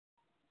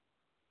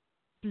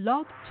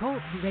Blog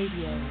Talk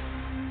Radio.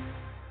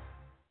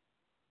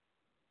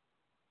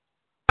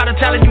 I'm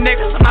telling you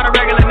niggas, I'm not a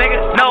regular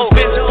nigga. No,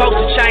 been supposed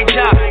to change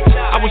up.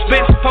 I was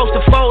been supposed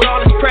to fold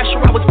all this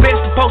pressure. I was been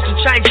supposed to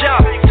change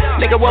up.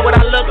 Nigga, what would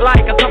I look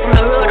like? I come from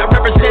the hood, I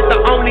represent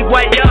the only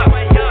way up.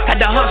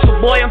 Had to hustle,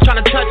 boy, I'm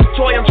trying to touch a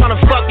toy. I'm trying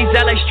to fuck these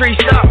LA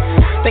streets up.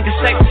 Think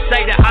it's safe to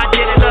say that I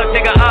did it, look,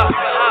 nigga, up.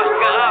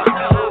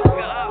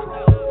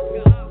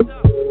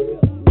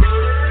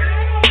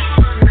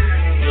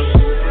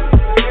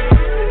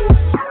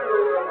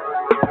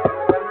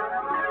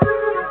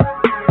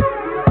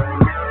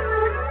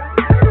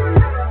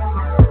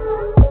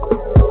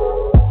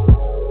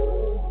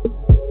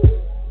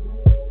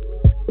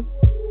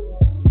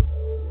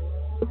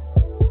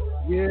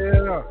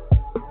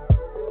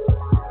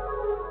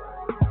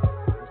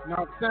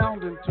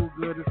 Sounding too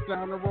good. It's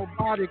sounding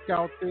robotic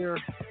out there.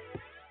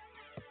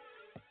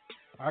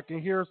 I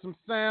can hear some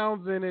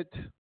sounds in it.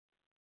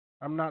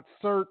 I'm not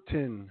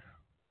certain,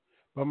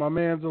 but my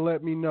mans will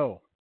let me know.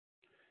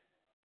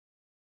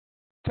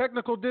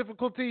 Technical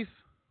difficulties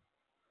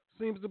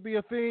seems to be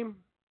a theme,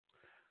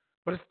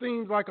 but it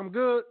seems like I'm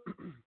good.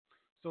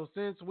 So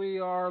since we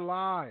are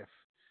live,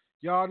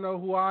 y'all know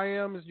who I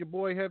am. It's your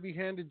boy Heavy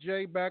Handed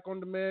J back on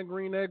Demand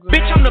Green Eggs.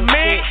 Bitch, I'm the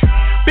man.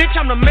 Bitch,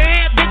 I'm the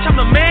man. Bitch, I'm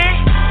the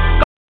man.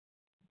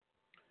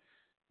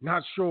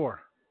 Not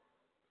sure.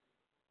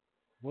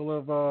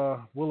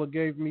 Willa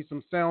gave me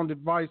some sound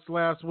advice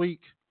last week.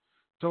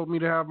 Told me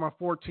to have my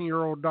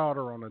 14-year-old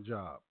daughter on a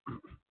job.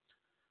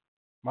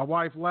 My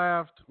wife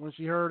laughed when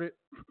she heard it.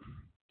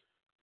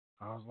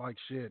 I was like,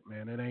 shit,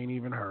 man, it ain't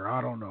even her. I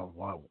don't know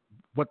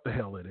what the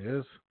hell it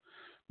is.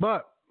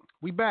 But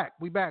we back.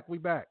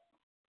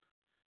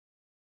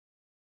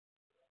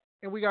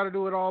 And we got to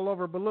do it all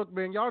over. But look,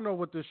 man, y'all know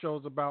what this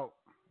show's about.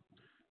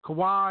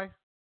 Kawhi,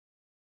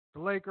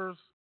 the Lakers,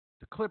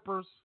 the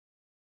Clippers,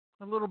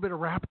 a little bit of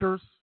Raptors.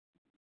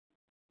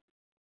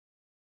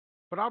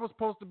 But I was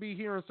supposed to be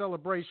here in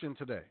celebration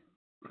today.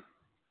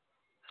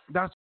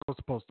 That's what I was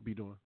supposed to be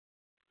doing.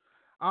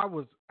 I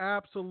was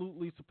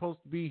absolutely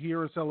supposed to be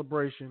here in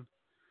celebration,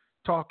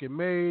 talking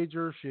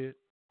major shit.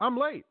 I'm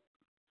late,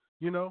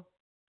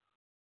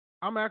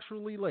 I'm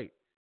actually late.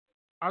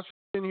 I should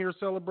have been here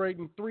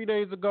celebrating 3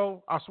 days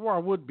ago. I swore I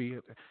would be,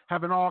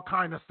 having all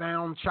kind of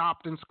sound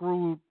chopped and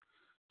screwed,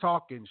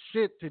 talking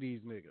shit to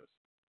these niggas.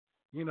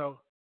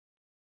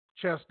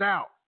 Chest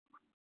out.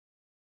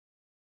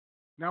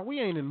 Now, we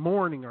ain't in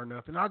mourning or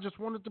nothing. I just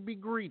wanted to be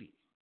greedy.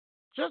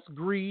 Just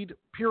greed,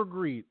 pure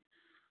greed.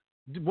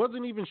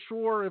 Wasn't even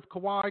sure if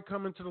Kawhi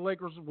coming to the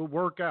Lakers would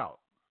work out.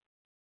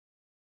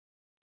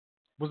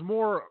 Was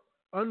more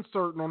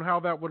uncertain on how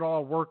that would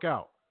all work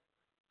out.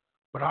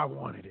 But I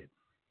wanted it.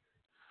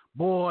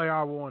 Boy,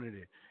 I wanted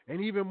it.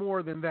 And even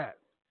more than that,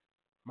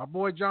 my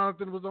boy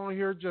Jonathan was on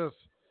here just,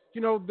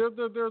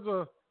 there's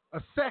a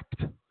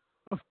sect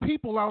of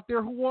people out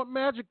there who want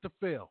Magic to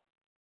fail.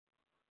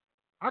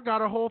 I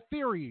got a whole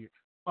theory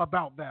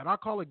about that. I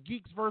call it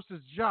geeks versus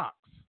jocks.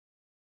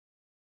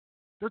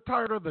 They're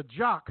tired of the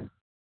jock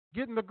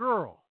getting the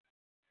girl.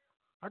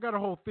 I got a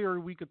whole theory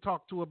we could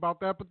talk to about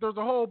that, but there's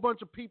a whole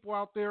bunch of people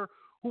out there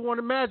who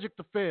wanted Magic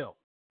to fail.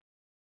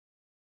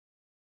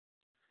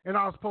 And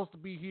I was supposed to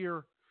be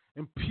here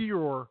in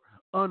pure,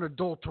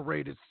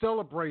 unadulterated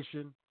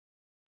celebration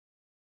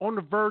on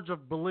the verge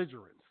of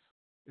belligerence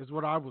is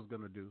what I was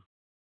going to do.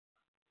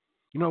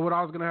 You know what?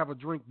 I was going to have a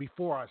drink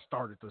before I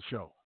started the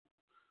show.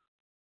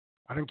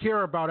 I didn't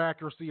care about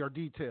accuracy or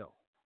detail.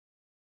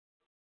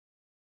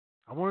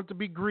 I wanted to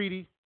be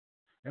greedy.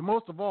 And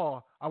most of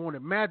all, I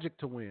wanted Magic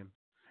to win.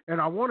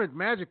 And I wanted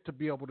Magic to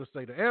be able to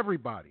say to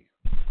everybody,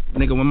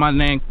 nigga, when my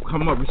name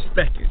come up,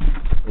 respect it.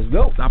 Let's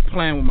go. Stop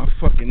playing with my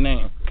fucking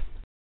name.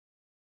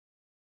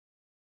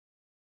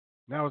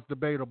 Now it's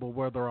debatable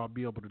whether I'll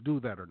be able to do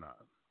that or not.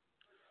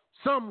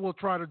 Some will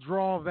try to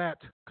draw that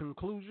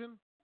conclusion.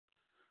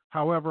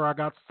 However, I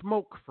got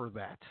smoke for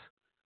that.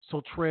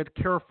 So tread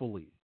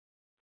carefully.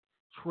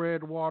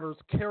 Tread waters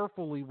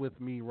carefully with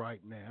me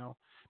right now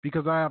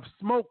because I have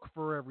smoke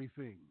for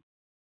everything.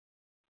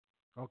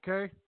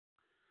 Okay?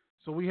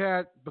 So we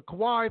had the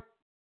Kawhi,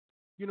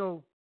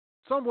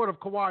 somewhat of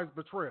Kawhi's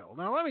betrayal.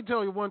 Now, let me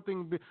tell you one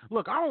thing.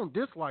 Look, I don't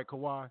dislike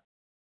Kawhi,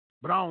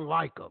 but I don't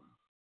like him.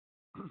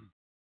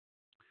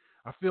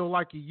 I feel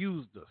like he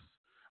used us.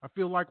 I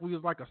feel like we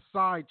was like a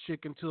side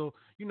chick until,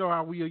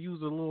 how we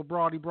use a little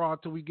broad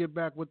till we get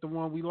back with the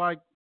one we like.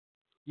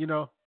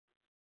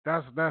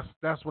 That's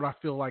what I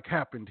feel like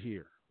happened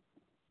here.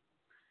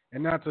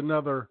 And that's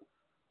another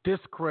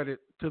discredit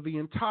to the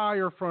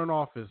entire front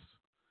office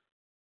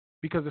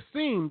because it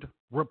seemed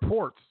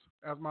reports,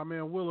 as my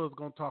man Willa is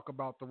going to talk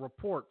about, the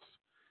reports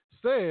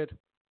said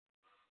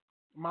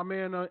my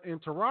man in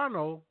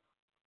Toronto,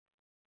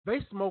 they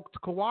smoked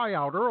Kawhi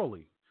out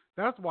early.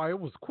 That's why it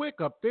was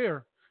quick up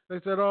there. They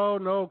said, oh,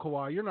 no,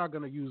 Kawhi, you're not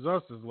going to use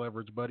us as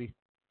leverage, buddy.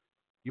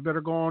 You better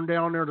go on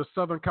down there to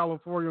Southern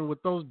California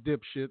with those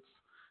dipshits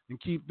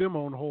and keep them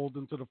on hold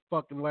until the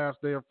fucking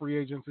last day of free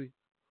agency.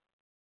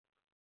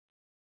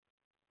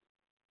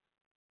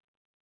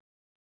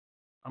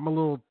 I'm a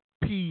little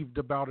peeved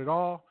about it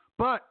all.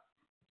 But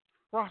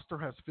roster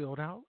has filled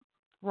out.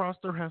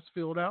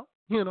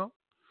 You know,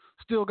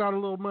 still got a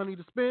little money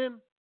to spend.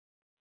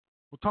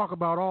 We'll talk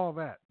about all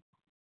that.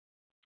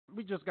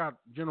 We just got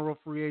general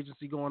free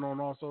agency going on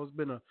also. It's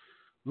been a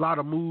lot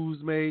of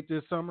moves made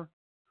this summer.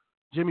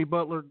 Jimmy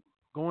Butler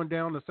going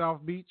down to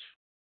South Beach.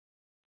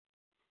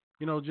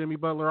 You know, Jimmy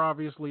Butler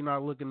obviously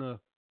not looking to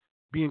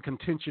be in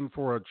contention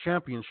for a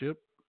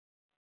championship.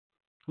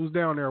 Who's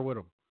down there with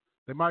him?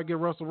 They might get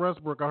Russell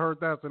Westbrook. I heard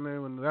that's the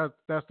name, and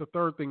that's the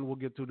third thing we'll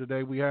get to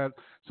today. We had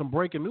some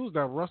breaking news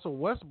that Russell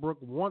Westbrook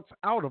wants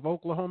out of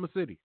Oklahoma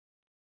City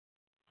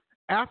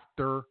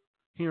after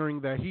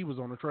hearing that he was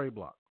on the trade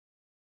block.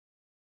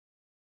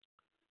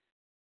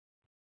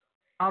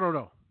 I don't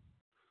know.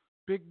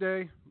 Big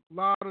day, a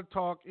lot of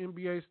talk,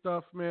 NBA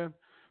stuff, man.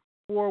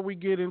 Before we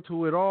get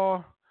into it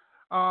all,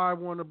 I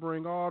want to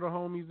bring all the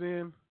homies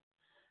in,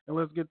 and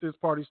let's get this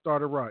party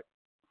started right.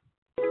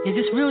 Is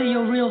this really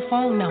your real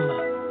phone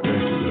number?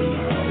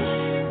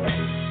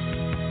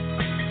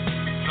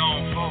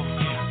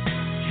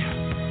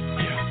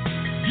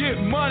 Get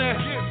money.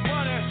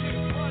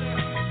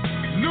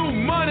 New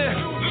money.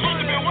 This what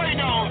you been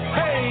waiting on.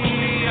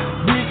 Hey.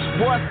 Rich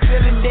boy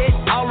selling it.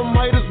 All the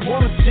haters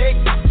wanna check.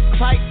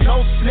 Tight,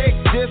 no slick.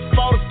 Just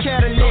bought a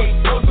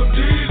Cadillac. Throw some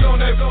D's on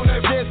that.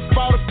 Just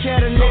bought a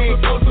Cadillac.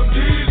 Throw some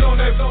D's on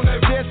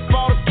that. Just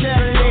bought a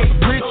Cadillac.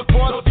 Rich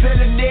boy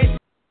selling it.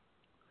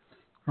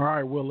 All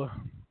right, Willa.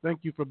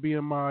 Thank you for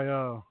being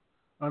my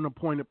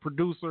unappointed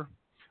producer.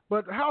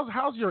 But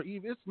how's your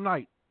eve? It's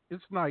night.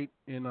 It's night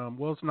in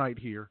it's night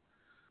here.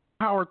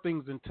 How are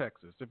things in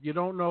Texas? If you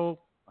don't know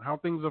how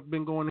things have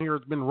been going here,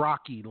 it's been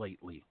rocky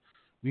lately.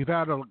 We've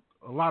had a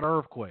lot of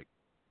earthquake.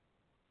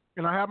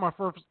 And I had my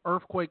first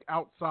earthquake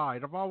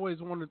outside. I've always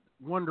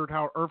wondered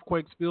how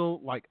earthquakes feel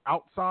like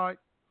outside.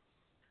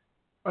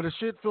 But it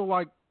should feel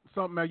like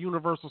something at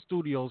Universal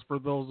Studios for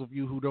those of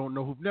you who don't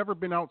know, who've never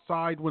been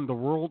outside when the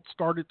world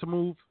started to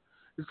move.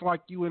 It's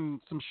like you in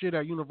some shit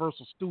at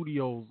Universal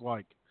Studios,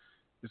 like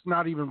it's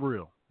not even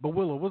real. But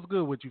Willow, what's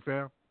good with you,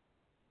 fam?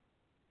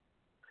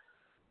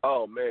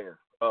 Oh man,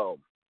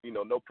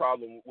 no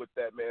problem with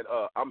that, man.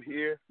 I'm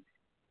here,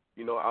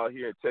 out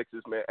here in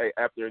Texas, man. Hey,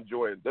 after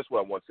enjoying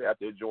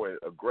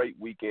a great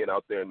weekend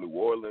out there in New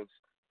Orleans,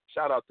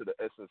 shout out to the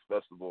Essence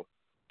Festival.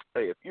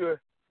 Hey, if you're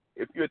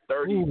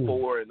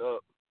 34 and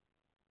up,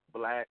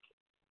 black,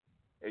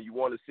 and you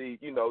want to see,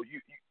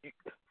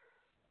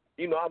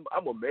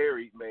 I'm a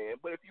married man,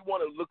 but if you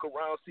want to look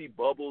around, see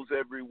bubbles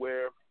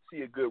everywhere,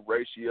 see a good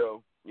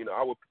ratio,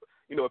 I would.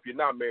 If you're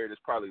not married,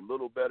 it's probably a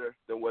little better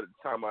than what the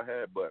time I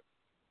had. But,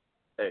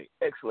 hey,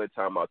 excellent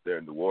time out there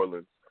in New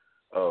Orleans.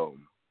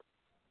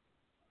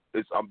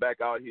 I'm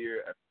back out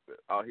here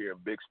in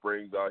Big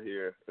Springs, out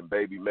here in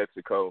baby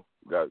Mexico.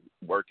 Got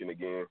working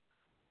again.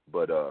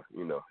 But,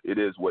 it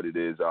is what it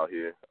is out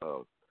here.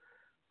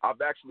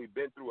 I've actually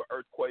been through an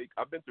earthquake.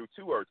 I've been through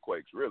two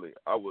earthquakes, really.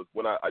 I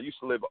used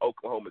to live in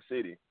Oklahoma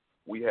City.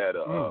 We had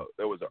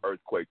there was an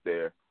earthquake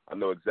there. I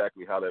know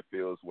exactly how that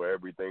feels, where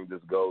everything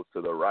just goes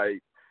to the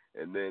right.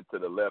 And then to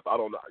the left, I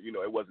don't know,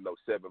 it wasn't no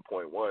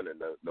 7.1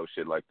 and no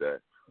shit like that.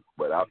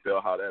 But I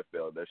felt how that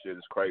felt. That shit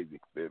is crazy.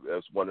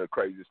 That's one of the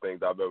craziest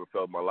things I've ever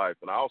felt in my life.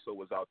 And I also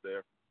was out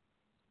there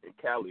in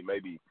Cali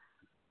maybe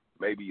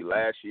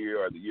last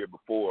year or the year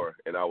before,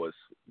 and I was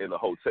in a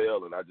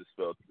hotel, and I just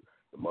felt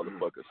the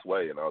motherfucker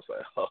sway, and I was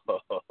like,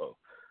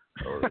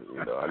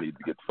 I need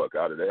to get the fuck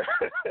out of there.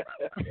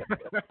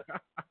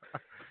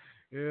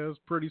 Yeah, it's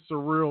pretty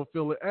surreal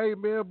feeling. Hey,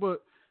 man,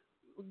 but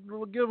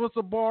give us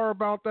a bar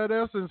about that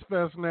Essence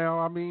Fest now.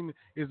 I mean,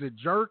 is it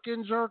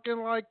jerking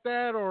like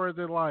that, or is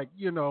it like,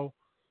 is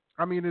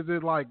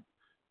it like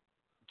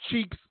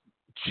cheek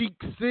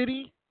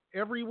city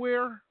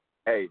everywhere?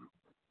 Hey,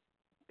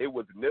 it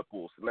was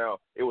nipples. Now,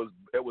 it was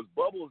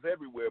bubbles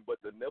everywhere, but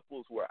the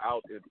nipples were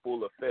out in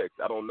full effect.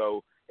 I don't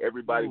know.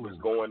 Everybody was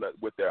going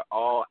with their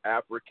all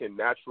African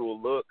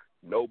natural look.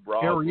 No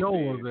bras.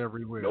 Areolas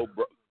everywhere. No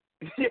bras.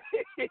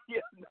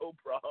 Yeah, no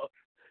bras.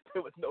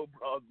 There was no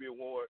bras being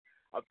worn.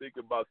 I think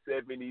about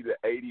 70 to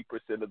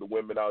 80% of the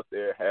women out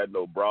there had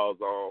no bras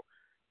on.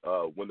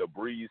 When the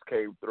breeze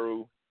came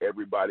through,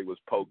 everybody was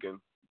poking.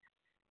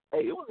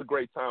 Hey, it was a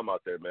great time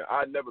out there, man.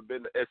 I'd never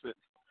been to Essence.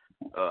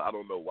 I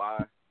don't know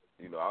why.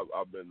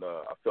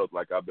 I felt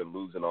like I've been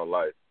losing on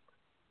life,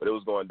 but it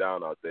was going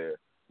down out there.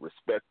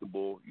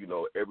 Respectable,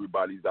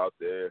 everybody's out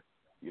there.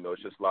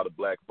 It's just a lot of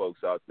black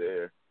folks out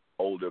there,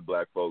 older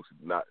black folks.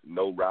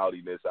 No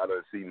rowdiness. I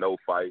didn't see no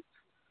fights.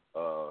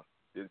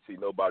 Didn't see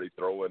nobody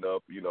throwing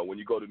up. When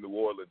you go to New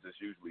Orleans,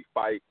 it's usually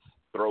fights,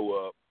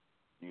 throw up,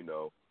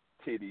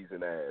 titties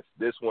and ass.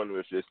 This one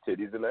was just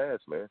titties and ass,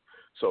 man.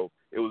 So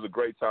it was a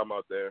great time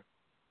out there.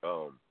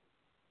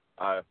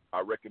 I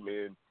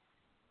recommend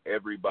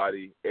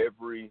everybody,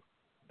 every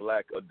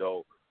black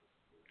adult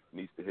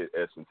needs to hit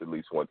Essence at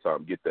least one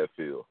time. Get that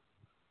feel,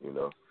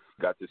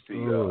 Got to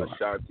see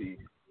Ashanti,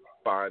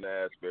 fine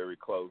ass, very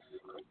close.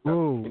 Got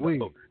a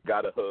hug.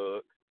 Got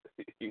to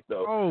see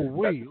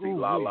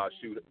Lala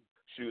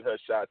shoot her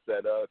shots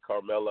at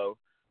Carmelo.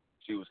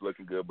 she was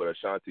looking good, but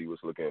Ashanti was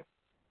looking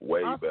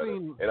way better.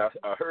 And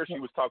I heard she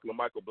was talking to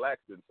Michael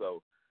Blackson,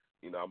 so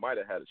I might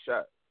have had a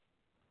shot.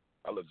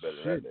 I look better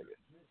than that nigga.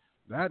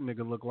 That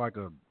nigga looked like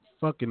a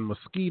fucking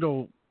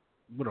mosquito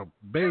with a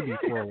baby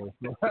thrower.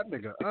 That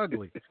nigga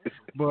ugly.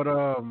 But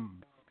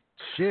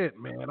shit,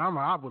 man,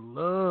 I would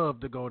love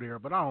to go there,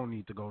 but I don't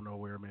need to go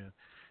nowhere, man.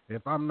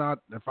 If I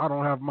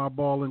don't have my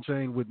ball and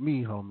chain with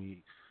me,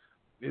 homie,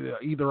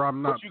 either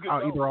I'm not.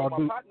 Either I'll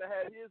do. My partner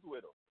had his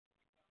with him.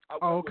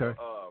 Okay.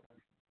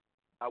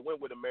 I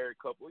went with a married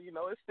couple.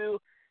 It's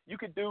still you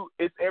could do.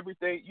 It's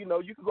everything. You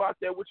can go out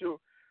there with your.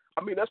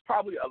 I mean, that's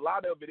probably a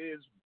lot of it is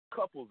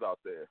couples out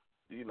there.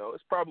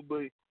 It's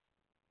probably.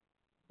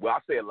 Well, I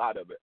say a lot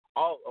of it.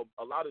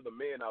 A lot of the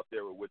men out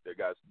there were with their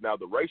guys. Now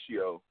the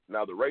ratio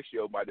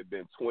might have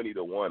been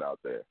 20-1 out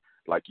there.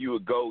 Like you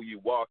would go, you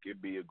walk,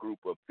 it'd be a group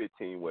of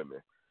 15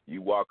 women.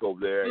 You walk over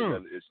there,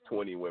 and it's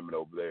 20 women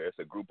over there. It's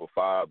a group of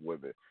 5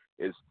 women.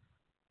 It's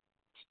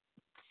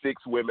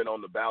 6 women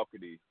on the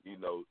balcony,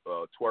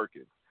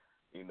 twerking.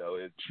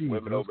 It's Jesus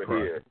women over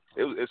Christ.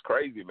 here. It's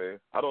crazy, man.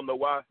 I don't know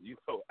why.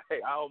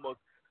 Hey, I was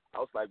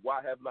like,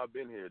 why haven't I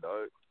been here,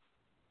 dog?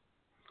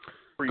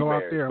 Go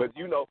out there. But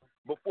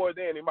before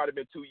then, it might have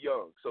been too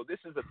young. So this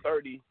is a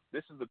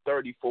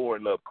 34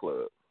 and up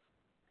club.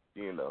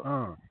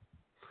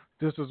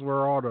 This is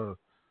where all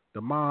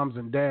the moms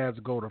and dads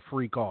go to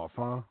freak off,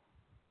 huh?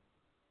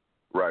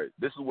 Right.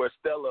 This is where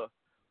Stella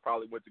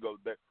probably went to go.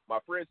 My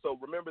friend. So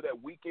remember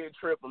that weekend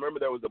trip? Remember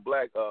there was a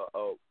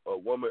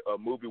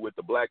movie with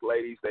the black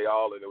ladies. And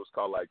it was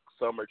called like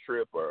Summer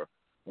Trip or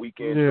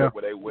Weekend Trip,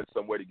 where they went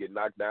somewhere to get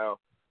knocked down.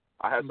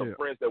 I had some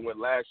friends that went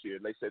last year,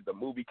 and they said the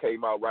movie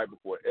came out right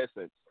before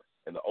Essence,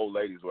 and the old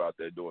ladies were out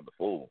there doing the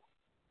fool.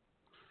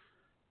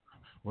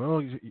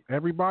 Well,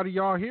 everybody,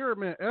 y'all hear it,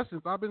 man.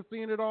 Essence, I've been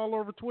seeing it all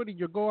over Twitter.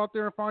 You go out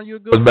there and find you a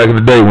good. Back in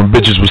the day when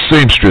bitches was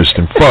seamstress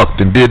and fucked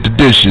and did the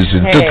dishes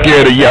and took care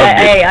of the young.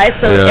 I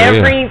sewed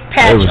every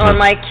patch on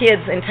my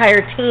kids'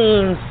 entire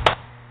team's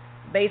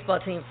baseball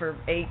team for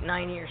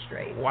 8-9 years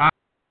straight. Wow.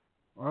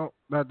 Well,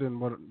 that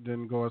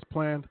didn't go as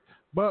planned,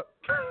 but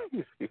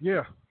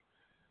yeah.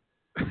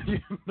 I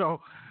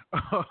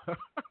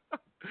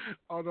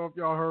don't know if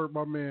y'all heard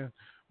my man,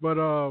 but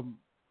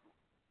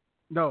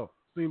no,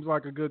 seems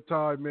like a good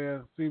time,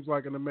 man. Seems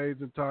like an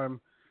amazing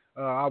time.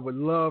 I would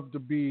love to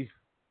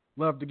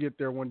get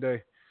there one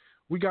day.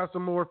 We got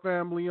some more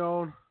family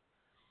on.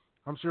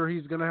 I'm sure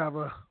he's gonna have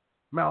a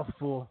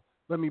mouthful.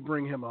 Let me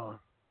bring him on.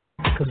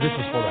 Because this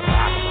is for the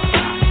rock.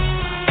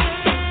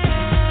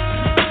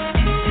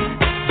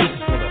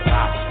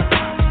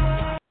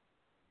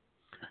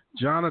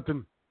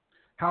 Jonathan,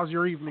 how's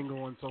your evening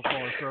going so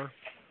far, sir?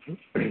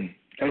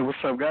 Hey, what's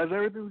up, guys?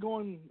 Everything's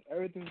going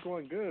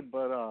good,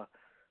 but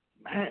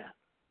man,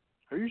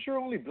 are you sure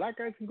only black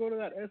guys can go to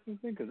that Essence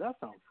thing? Because that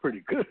sounds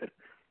pretty good.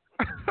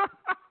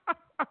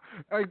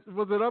 Hey,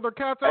 was it other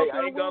cats out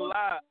there? I ain't gonna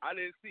lie, I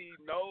didn't see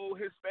no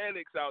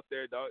Hispanics out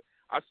there, dog.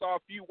 I saw a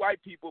few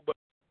white people, but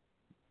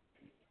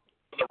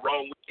on the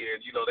wrong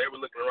weekend, they were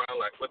looking around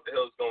like, what the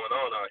hell is going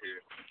on out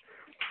here?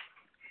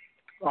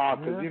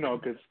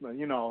 Because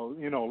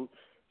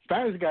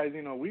Spanish guys,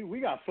 we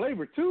got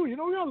flavor too. We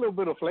got a little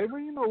bit of flavor.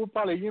 We'll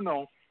probably,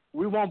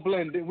 we won't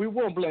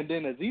blend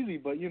in as easy,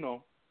 but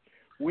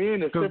we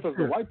ain't as stiff as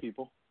the white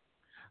people.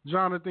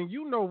 Jonathan,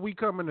 we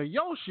coming to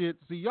your shit.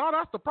 See, y'all,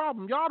 that's the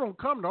problem. Y'all don't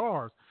come to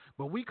ours,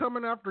 but we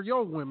coming after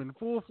your women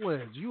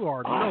full-fledged. You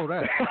already know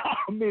that.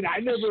 I mean, I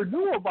never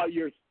knew about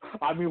yours.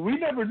 I mean, we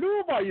never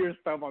knew about your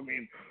stuff. I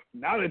mean,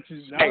 now that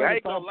I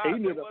ain't gonna lie,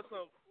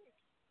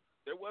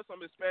 there was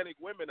some Hispanic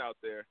women out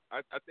there.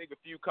 I think a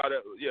few caught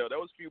up. Yeah, there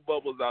was a few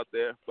bubbles out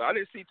there, but I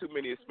didn't see too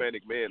many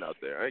Hispanic men out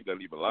there. I ain't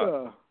gonna even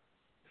lie.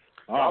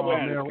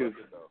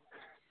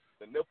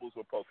 The nipples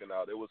were poking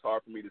out. It was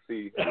hard for me to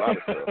see a lot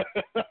of stuff.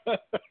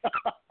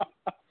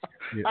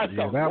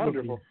 that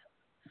would be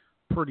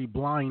pretty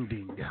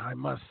blinding, I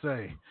must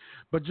say.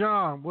 But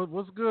John,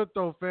 what's good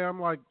though,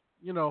 fam? Like,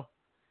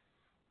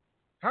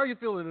 how you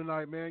feeling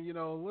tonight, man?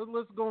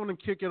 Let's go on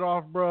and kick it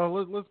off, bro.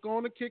 Let's go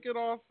on and kick it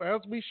off as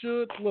we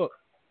should. Look,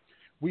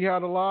 we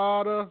had a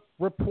lot of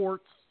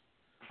reports.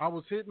 I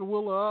was hitting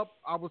Willa up.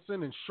 I was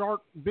sending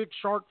big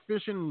shark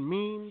fishing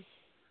memes.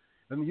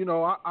 And,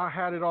 I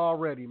had it all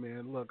ready,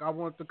 man. Look, I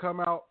wanted to come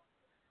out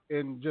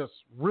and just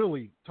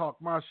really talk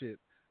my shit.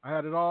 I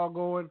had it all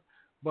going,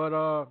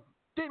 but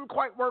didn't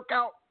quite work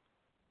out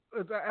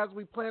as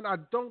we planned. I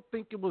don't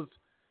think it was,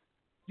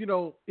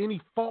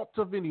 any fault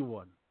of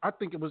anyone. I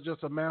think it was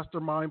just a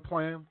mastermind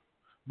plan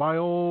by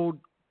old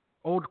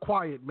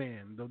quiet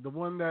man, the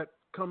one that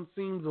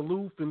seems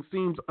aloof and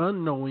seems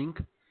unknowing.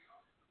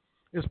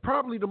 Is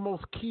probably the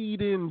most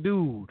keyed in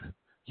dude,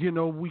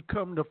 we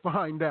come to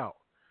find out.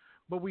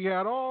 But we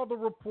had all the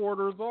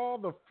reporters, all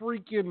the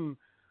freaking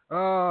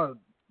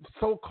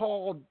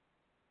so-called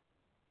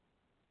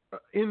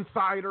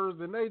insiders,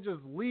 and they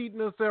just leading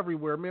us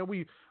everywhere, man.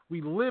 We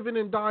living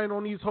and dying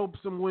on these hopes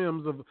and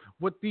whims of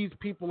what these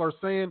people are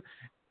saying.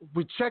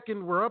 We're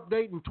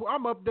updating.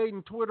 I'm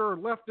updating Twitter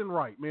left and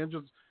right, man.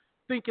 Just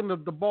thinking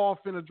of the ball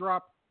finna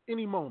drop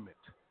any moment.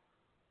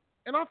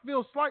 and I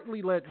feel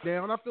slightly let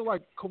down. I feel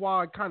like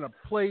Kawhi kind of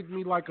played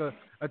me like a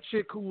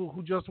chick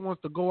who just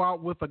wants to go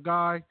out with a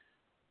guy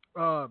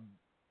for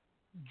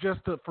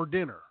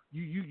dinner.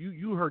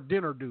 You her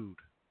dinner dude,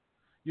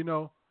 you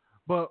know.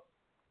 But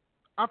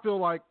I feel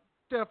like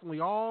definitely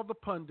all the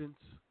pundits.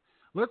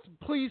 Let's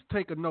please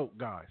take a note,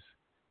 guys.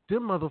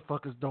 Them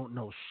motherfuckers don't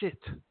know shit.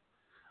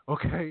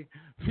 Okay?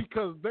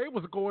 Because they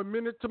was going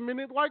minute to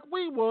minute like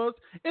we was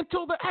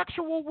until the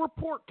actual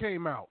report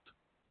came out.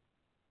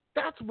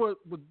 That's what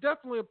was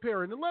definitely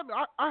apparent. And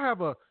I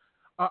have a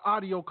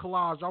audio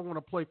collage I want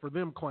to play for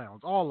them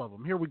clowns, all of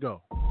them. Here we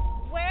go.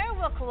 Where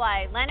will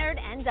Kawhi Leonard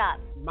end up?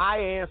 My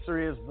answer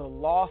is the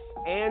Los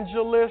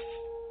Angeles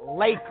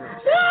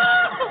Lakers.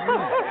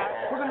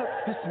 We're going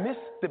to dismiss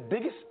the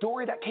biggest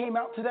story that came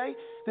out today.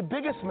 The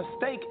biggest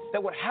mistake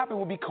that would happen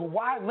would be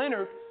Kawhi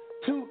Leonard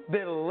to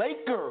the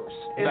Lakers.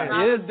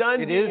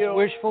 It is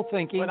wishful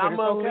thinking, but I'm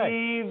going to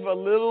leave a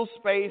little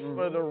space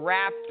for the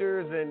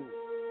Raptors and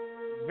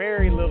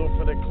very little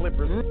for the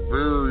Clippers. There's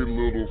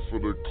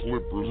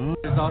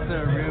also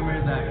a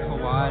rumor that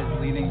Kawhi is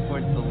leaning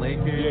towards the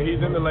Lakers. Yeah,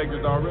 he's in the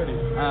Lakers already.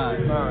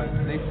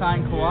 They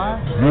signed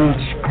Kawhi?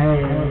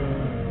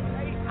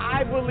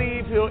 I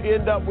believe he'll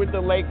end up with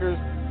the Lakers.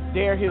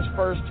 They're his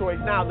first choice.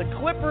 Now, the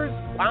Clippers,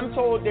 I'm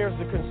told there's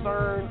a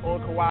concern on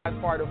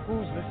Kawhi's part of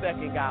who's the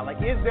second guy. Like,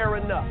 is there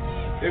enough?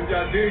 If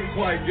y'all didn't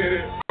quite get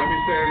it, let me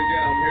say it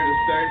again. I'm here to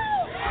stay.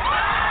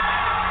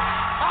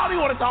 I don't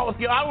even want to talk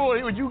with you. I want to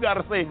hear what you got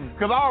to say,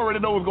 because I already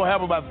know what's going to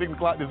happen by 6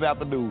 o'clock this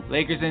afternoon.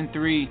 Lakers in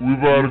 3. We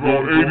about to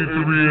go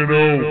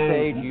 83-0.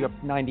 Stage, you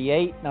have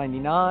 98,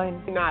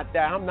 99. Not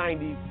that. I'm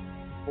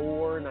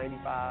 94,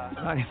 95.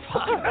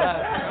 95.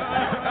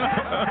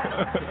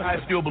 I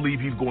still believe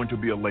he's going to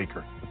be a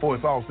Laker. Before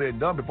it's all said and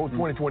done, before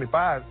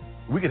 2025,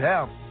 we could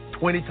have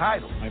 20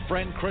 titles. My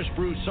friend Chris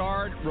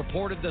Broussard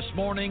reported this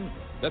morning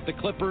that the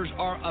Clippers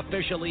are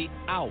officially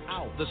out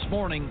this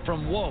morning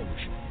from Woj.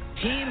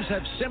 Teams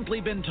have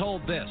simply been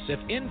told this: if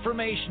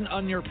information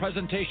on your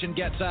presentation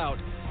gets out,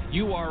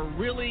 you are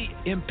really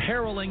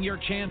imperiling your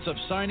chance of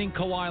signing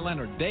Kawhi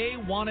Leonard. They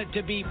want it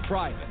to be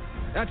private.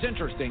 That's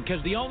interesting,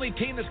 because the only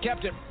team that's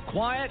kept it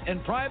quiet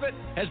and private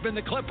has been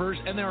the Clippers,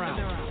 and they're out.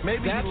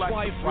 Maybe that's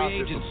why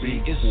free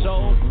agency is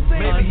so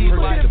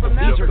unpredictable.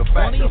 These are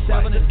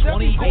 27 and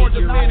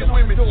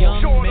 28-year-old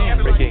young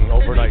men. Making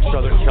overnight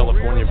Southern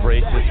California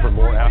braces for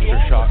more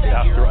aftershocks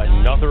after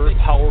another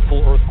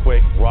powerful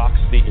earthquake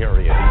rocks the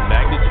area.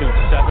 Magnitude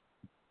 7.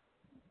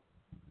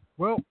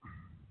 Well,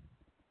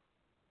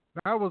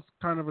 that was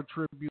kind of a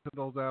tribute to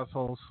those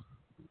assholes.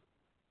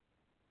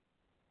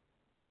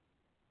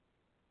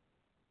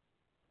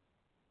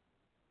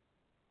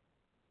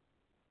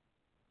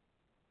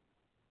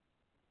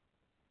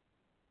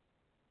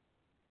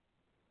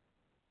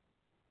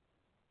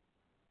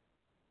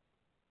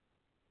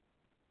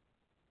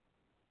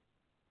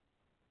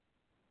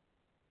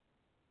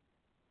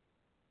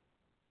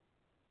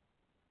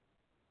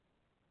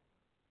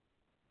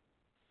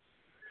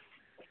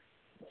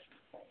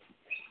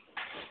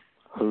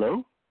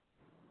 Hello?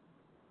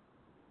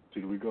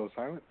 Did we go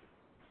silent?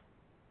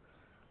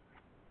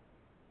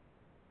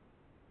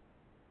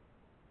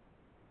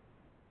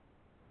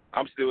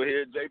 I'm still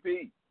here,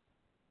 JP.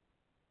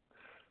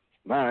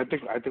 Man, I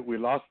think we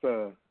lost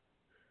the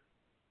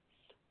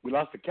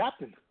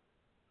captain.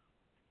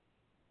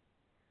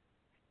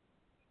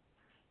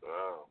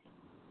 Wow.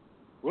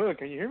 Will,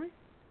 can you hear me?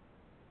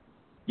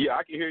 Yeah,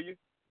 I can hear you.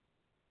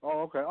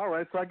 Oh, okay. All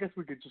right. So I guess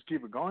we could just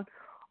keep it going.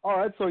 All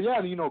right. So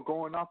yeah,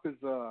 going off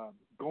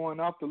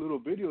the little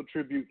video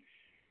tribute.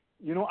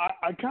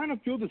 I kind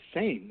of feel the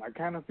same. I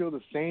kind of feel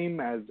the same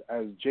as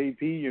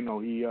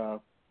JP.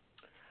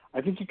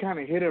 I think he kind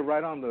of hit it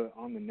right on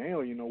the nail.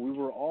 We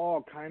were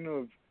all kind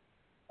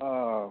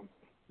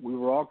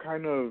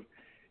of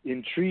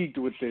intrigued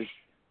with this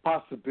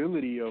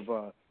possibility of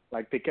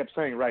like they kept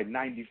saying, right,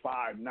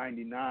 95,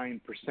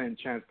 99%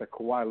 chance that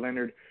Kawhi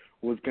Leonard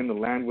was going to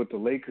land with the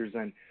Lakers.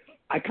 And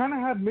I kind of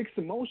have mixed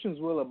emotions,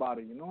 Will, about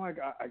it.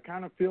 I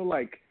kind of feel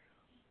like,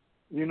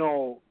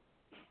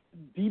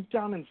 deep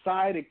down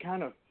inside, it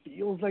kind of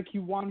feels like he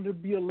wanted to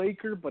be a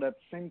Laker, but at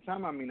the same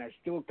time, I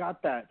still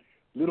got that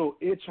little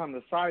itch on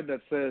the side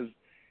that says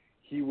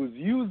he was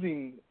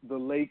using the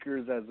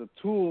Lakers as a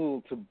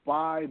tool to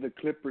buy the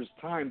Clippers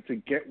time to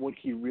get what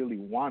he really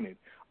wanted.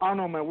 I don't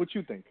know, man. What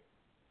you think?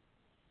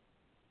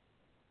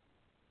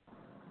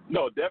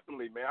 No,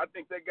 definitely, man. I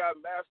think they got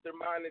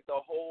masterminded the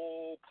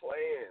whole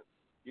plan.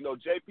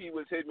 JP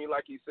was hitting me,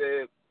 like he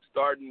said,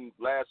 starting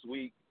last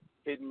week,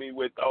 hitting me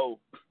with,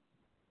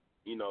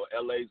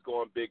 LA's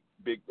going big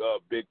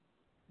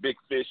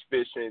fish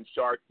fishing,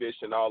 shark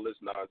fishing, all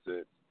this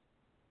nonsense.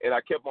 And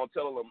I kept on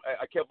telling them,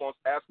 I kept on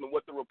asking them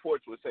what the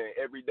reports were saying.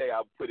 Every day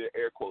I put in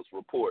air quotes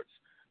reports,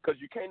 because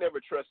you can't ever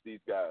trust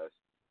these guys.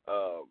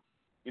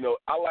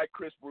 I like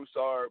Chris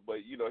Broussard, but,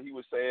 he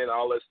was saying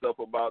all that stuff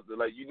about,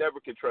 you never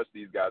can trust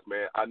these guys,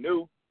 man. I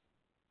knew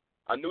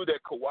that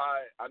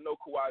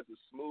Kawhi's a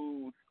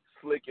smooth,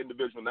 slick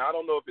individual. Now, I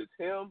don't know if it's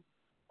him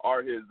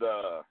or his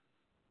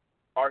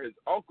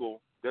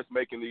uncle, that's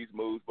making these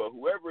moves. But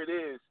whoever it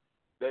is,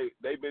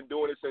 they've been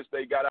doing it since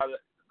they got out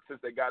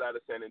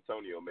of San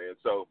Antonio, man.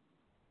 So,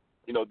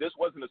 this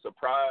wasn't a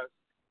surprise.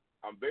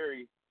 I'm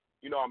very,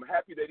 I'm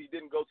happy that he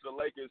didn't go to the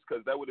Lakers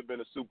because that would have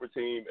been a super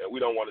team, and we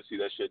don't want to see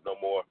that shit no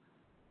more.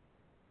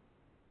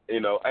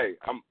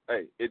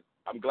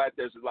 I'm glad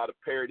there's a lot of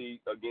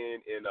parity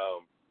again in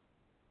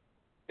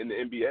the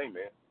NBA,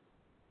 man.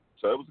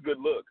 So it was a good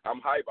look. I'm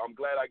hype. I'm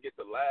glad I get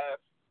to laugh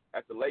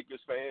at the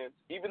Lakers fans.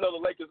 Even though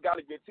the Lakers got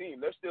a good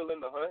team, they're still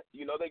in the hunt.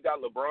 They got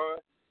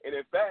LeBron. And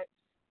in fact,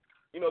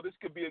 this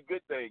could be a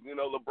good thing.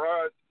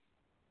 LeBron,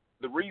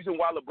 the reason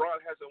why LeBron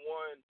hasn't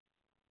won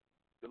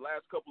the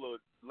last couple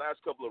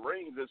of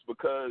rings is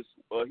because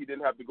he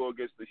didn't have to go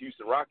against the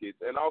Houston Rockets,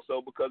 and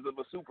also because of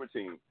a super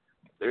team.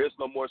 There is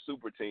no more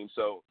super team.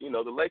 So, the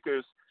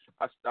Lakers,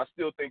 I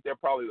still think they're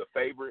probably the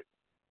favorite.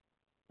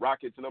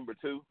 Rockets number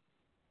 2.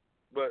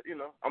 But,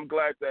 I'm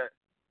glad that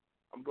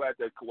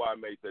Kawhi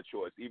made that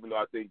choice, even though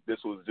I think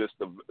this was just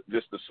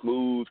a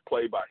smooth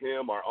play by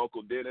him or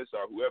Uncle Dennis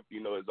or whoever,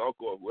 his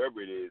uncle or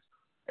whoever it is.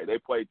 And they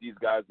played these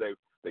guys.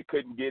 They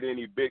couldn't get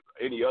any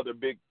other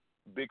big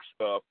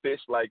fish,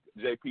 like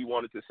JP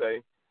wanted to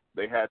say.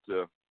 They had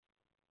to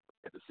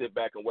sit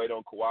back and wait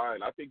on Kawhi,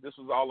 and I think this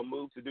was all a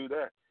move to do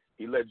that.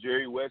 He let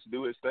Jerry West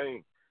do his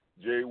thing.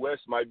 Jerry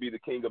West might be the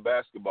king of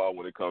basketball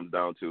when it comes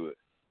down to it.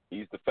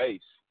 He's the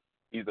face.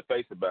 He's the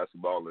face of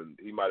basketball, and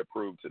he might have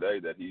proved today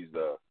that he's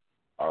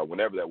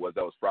whenever that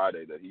was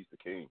Friday, that he's the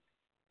king.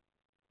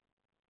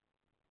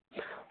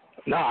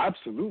 No,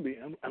 absolutely,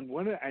 and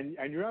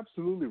you're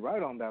absolutely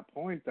right on that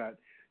point. That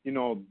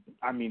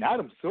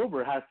Adam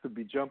Silver has to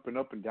be jumping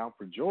up and down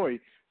for joy,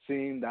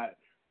 seeing that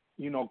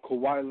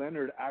Kawhi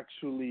Leonard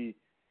actually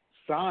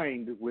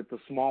signed with a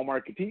small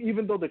market team.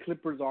 Even though the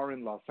Clippers are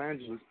in Los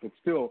Angeles, but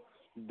still,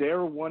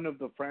 they're one of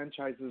the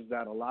franchises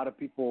that a lot of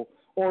people,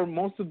 or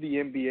most of the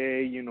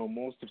NBA,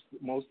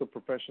 most of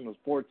professional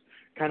sports,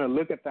 kind of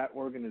look at that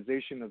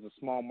organization as a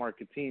small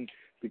market team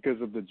because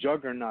of the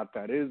juggernaut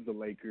that is the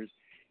Lakers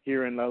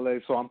here in LA.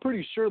 So I'm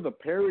pretty sure the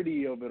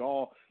parity of it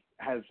all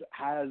has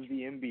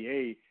the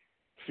NBA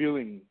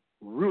feeling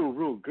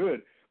real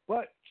good.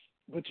 But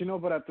at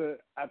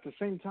the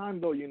same time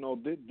though,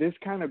 this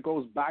kind of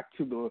goes back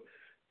to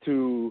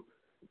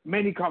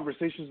many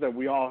conversations that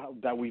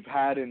we've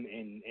had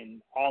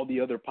in all the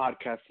other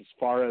podcasts, as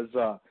far as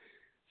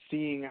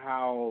seeing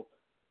how,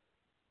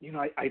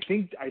 I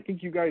think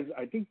you guys,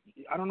 I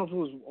don't know if it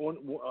was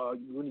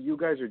one of you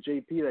guys or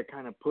JP that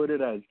kind of put it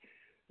as,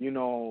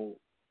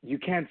 you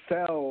can't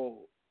sell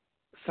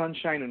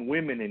sunshine and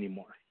women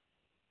anymore.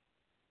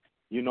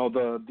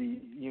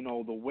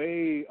 The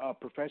way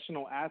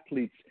professional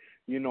athletes,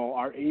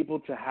 are able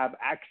to have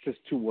access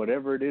to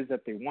whatever it is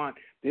that they want.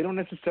 They don't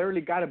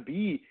necessarily got to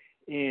be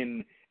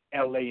in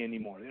LA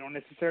anymore. They don't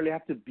necessarily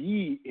have to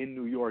be in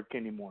New York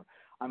anymore.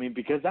 I mean,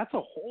 because that's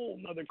a whole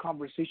nother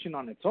conversation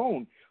on its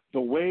own.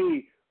 The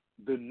way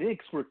the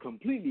Knicks were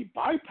completely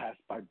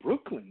bypassed by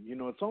Brooklyn.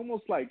 It's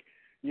almost like,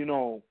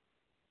 the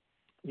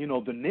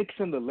Knicks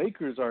and the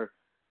Lakers are,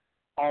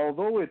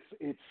 although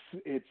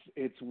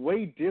it's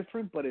way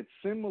different, but it's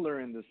similar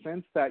in the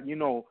sense that,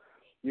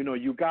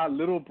 you got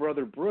little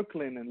brother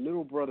Brooklyn and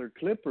little brother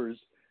Clippers,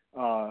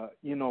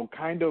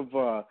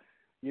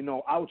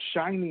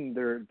 outshining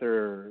their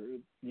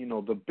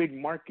the big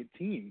market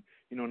team,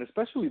 and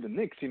especially the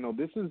Knicks.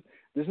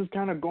 This is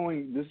kind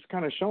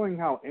of showing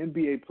how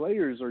NBA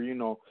players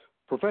or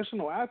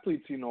professional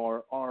athletes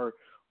are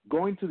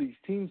going to these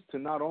teams to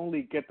not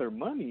only get their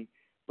money,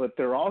 but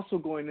they're also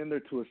going in there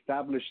to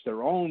establish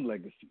their own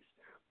legacies.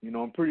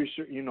 I'm pretty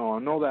sure, I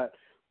know that,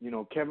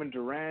 Kevin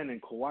Durant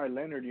and Kawhi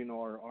Leonard,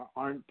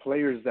 aren't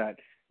players that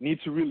need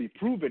to really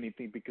prove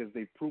anything because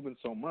they've proven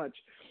so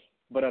much.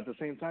 But at the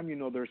same time,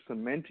 they're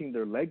cementing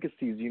their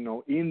legacies,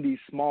 in these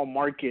small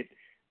market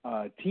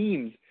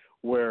teams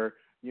where,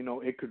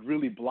 it could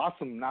really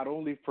blossom not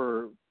only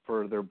for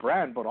their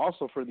brand, but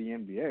also for the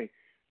NBA.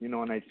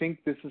 And I think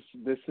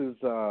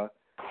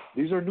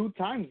these are new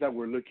times that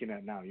we're looking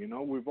at now.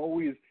 We've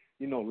always,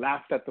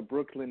 laughed at the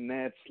Brooklyn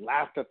Nets,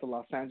 laughed at the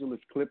Los Angeles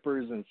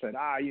Clippers and said,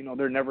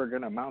 they're never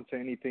going to amount to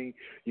anything.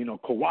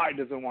 Kawhi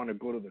doesn't want to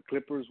go to the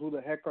Clippers. Who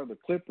the heck are the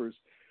Clippers?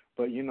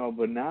 But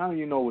now,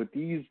 with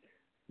these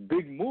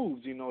big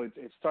moves,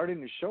 it's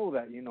starting to show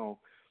that,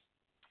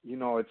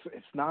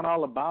 it's not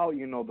all about,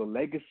 the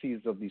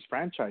legacies of these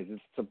franchises.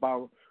 It's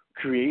about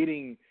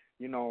creating,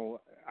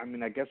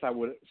 I guess I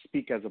would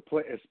speak as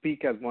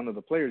one of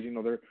the players,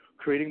 they're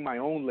creating my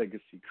own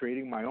legacy,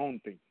 creating my own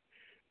thing.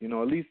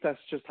 At least that's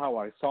just how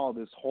I saw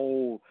this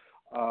whole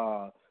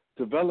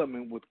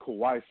development with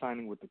Kawhi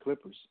signing with the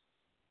Clippers.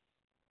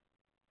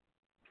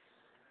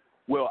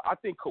 Well, I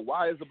think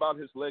Kawhi is about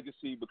his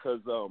legacy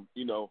because,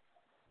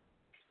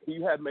 he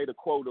had made a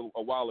quote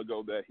a while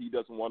ago that he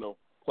doesn't want to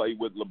play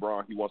with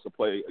LeBron. He wants to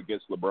play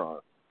against LeBron.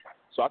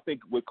 So I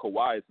think with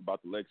Kawhi, it's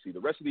about the legacy. The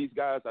rest of these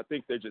guys, I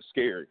think they're just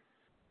scary.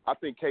 I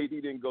think KD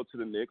didn't go to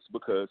the Knicks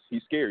because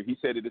he's scary. He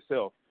said it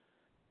himself.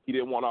 He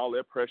didn't want all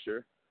that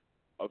pressure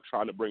of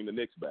trying to bring the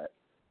Knicks back.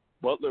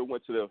 Butler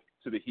went to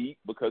the Heat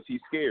because he's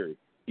scary.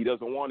 He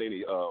doesn't want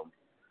any.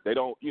 They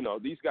don't.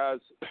 These guys.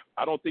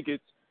 I don't think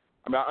it's.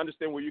 I mean, I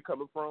understand where you're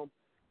coming from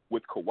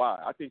with Kawhi.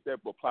 I think that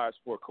applies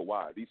for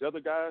Kawhi. These other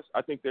guys,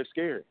 I think they're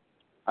scared.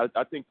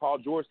 I think Paul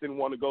George didn't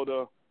want to go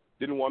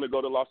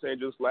to Los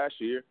Angeles last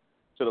year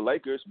to the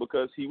Lakers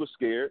because he was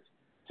scared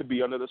to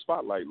be under the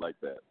spotlight like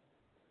that.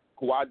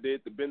 Kawhi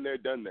did. They've been there,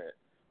 done that.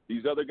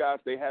 These other guys,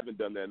 they haven't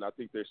done that, and I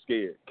think they're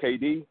scared.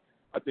 KD,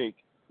 I think,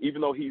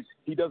 even though he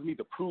doesn't need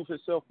to prove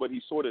himself, but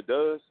he sort of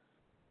does,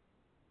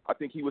 I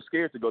think he was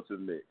scared to go to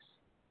the Knicks.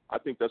 I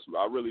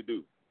really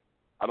do.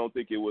 I don't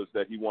think it was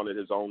that he wanted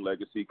his own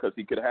legacy, because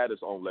he could have had his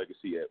own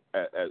legacy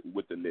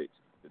with the Knicks.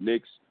 The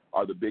Knicks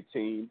are the big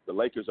team. The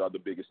Lakers are the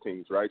biggest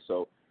teams, right?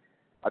 So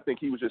I think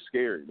he was just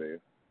scared, man.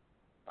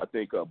 I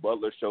think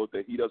Butler showed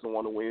that he doesn't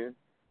want to win.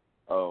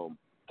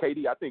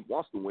 KD, I think,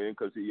 wants to win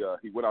because he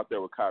went out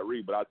there with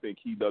Kyrie, but I think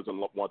he doesn't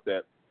want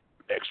that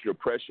extra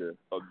pressure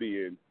of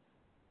being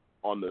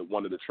on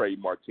one of the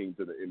trademark teams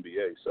in the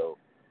NBA. So,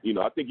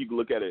 I think you can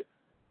look at it.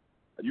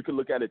 You can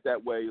look at it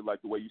that way,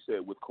 like the way you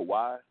said with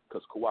Kawhi,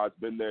 because Kawhi's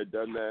been there,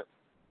 done that,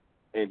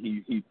 and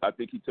I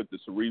think he took the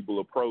cerebral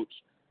approach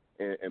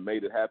and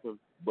made it happen.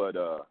 But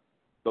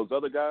those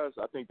other guys,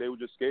 I think they were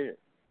just scared.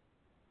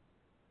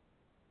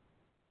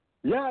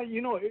 Yeah,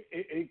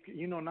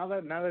 now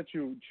that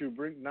you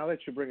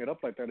bring it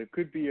up like that, it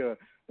could be a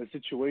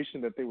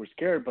situation that they were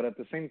scared. But at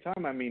the same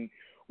time, I mean,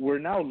 we're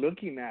now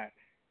looking at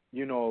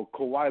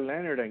Kawhi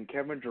Leonard and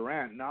Kevin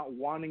Durant not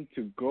wanting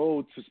to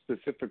go to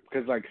specific,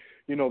 because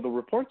the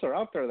reports are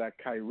out there that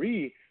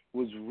Kyrie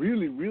was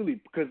really, really,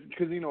 because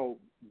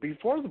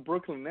before the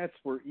Brooklyn Nets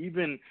were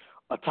even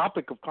a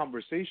topic of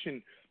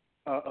conversation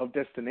of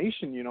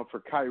destination,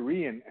 for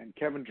Kyrie and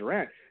Kevin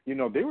Durant,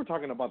 they were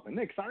talking about the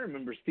Knicks. I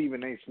remember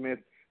Stephen A. Smith,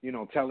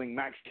 telling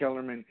Max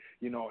Kellerman,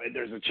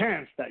 there's a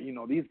chance that,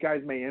 these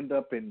guys may end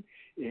up in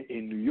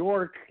New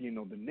York,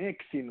 the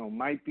Knicks,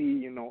 might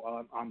be,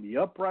 on the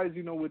uprise,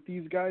 with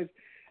these guys.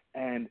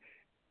 And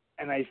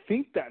I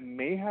think that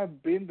may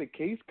have been the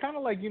case, kind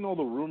of like, the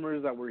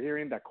rumors that we're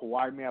hearing that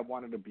Kawhi may have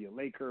wanted to be a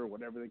Laker or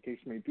whatever the case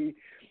may be.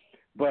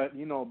 But,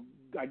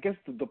 I guess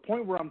the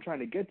point where I'm trying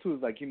to get to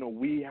is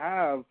we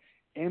have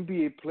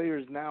NBA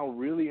players now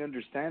really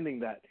understanding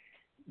that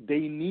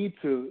they need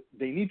to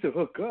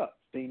hook up.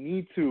 They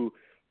need to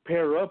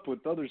pair up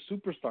with other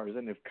superstars.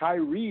 And if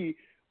Kyrie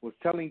was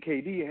telling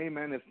KD, "Hey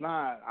man,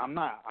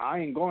 I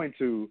ain't going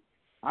to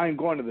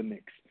the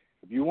Knicks.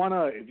 If you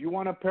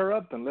wanna pair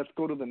up, then let's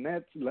go to the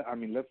Nets.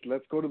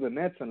 Let's go to the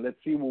Nets and let's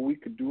see what we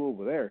could do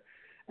over there."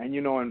 And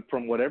and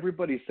from what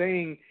everybody's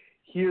saying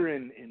here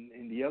in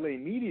the LA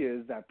media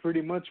is that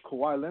pretty much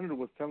Kawhi Leonard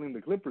was telling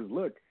the Clippers,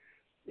 "Look,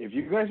 if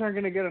you guys aren't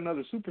going to get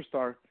another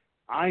superstar,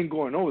 I ain't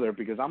going over there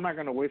because I'm not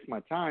going to waste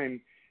my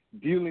time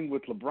dealing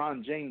with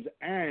LeBron James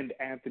and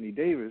Anthony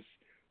Davis,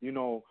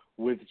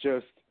 with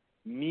just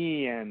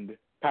me and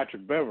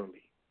Patrick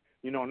Beverly.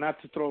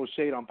 Not to throw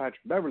shade on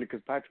Patrick Beverly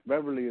because Patrick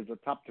Beverly is a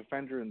top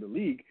defender in the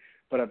league,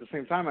 but at the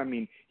same time, I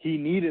mean, he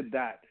needed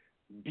that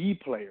B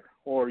player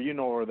or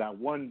that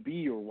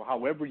 1B or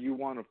however you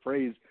want to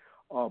phrase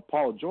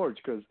Paul George,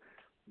 because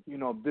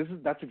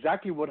that's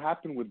exactly what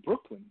happened with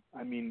Brooklyn.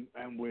 I mean,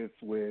 and with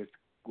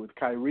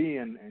Kyrie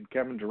and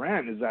Kevin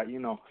Durant is that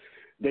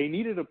they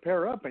needed to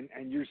pair up,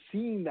 and you're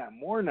seeing that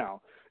more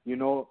now.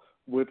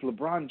 With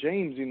LeBron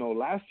James,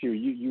 last year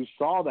you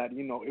saw that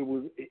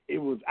it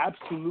was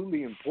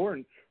absolutely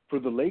important for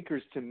the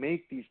Lakers to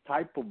make these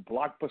type of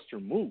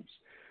blockbuster moves.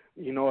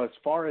 As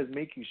far as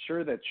making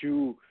sure that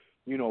you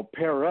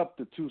pair up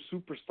the two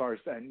superstars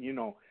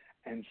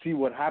and see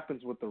what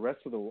happens with the rest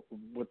of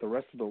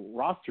the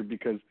roster,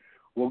 because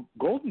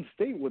Golden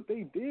State, what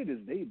they did is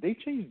they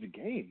changed the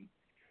game.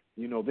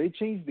 They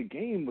changed the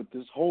game with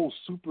this whole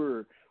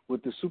super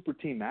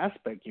team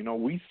aspect.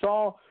 We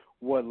saw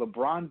what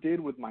LeBron did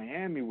with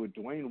Miami with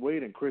Dwayne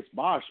Wade and Chris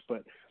Bosh,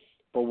 but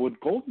what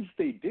Golden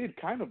State did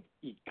kind of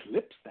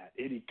eclipsed that.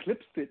 It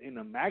eclipsed it in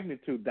a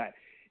magnitude that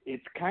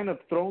it's kind of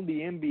thrown the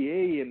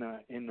NBA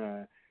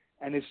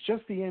and it's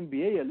just the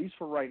NBA, at least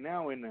for right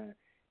now, in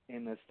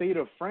a state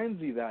of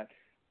frenzy that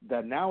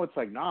now it's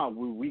like, nah,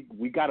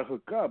 we got to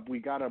hook up. We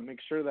got to make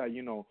sure that,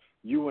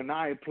 you and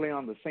I play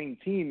on the same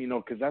team,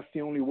 because that's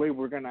the only way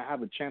we're going to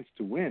have a chance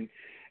to win.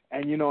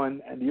 And,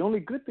 and the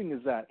only good thing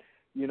is that,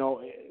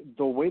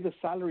 the way the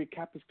salary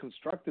cap is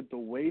constructed, the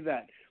way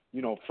that,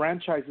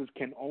 franchises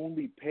can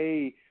only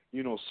pay,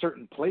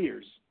 certain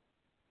players,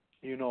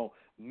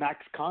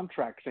 max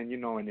contracts, and,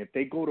 and if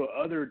they go to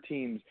other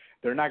teams,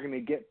 they're not going to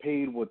get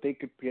paid what they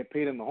could get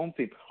paid in the home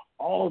team.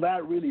 All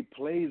that really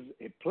plays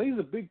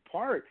a big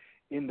part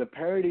in the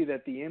parity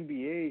that the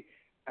NBA,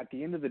 at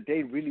the end of the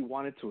day, really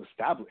wanted to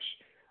establish.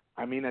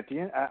 I mean,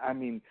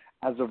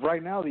 as of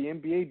right now, the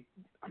NBA,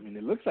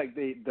 it looks like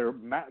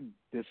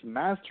this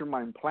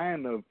mastermind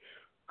plan of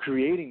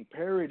creating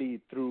parity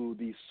through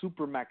these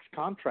supermax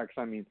contracts.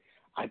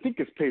 I think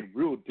it's paid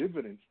real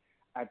dividends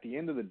at the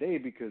end of the day,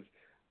 because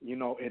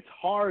it's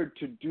hard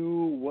to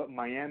do what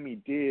Miami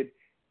did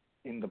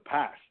in the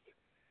past.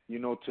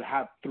 to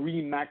have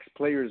 3 max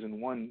players on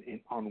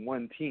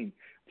one team.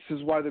 This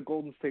is why the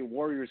Golden State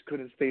Warriors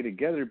couldn't stay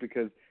together,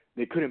 because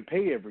they couldn't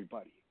pay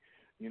everybody.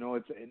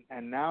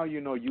 And now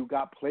you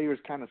got players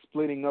kind of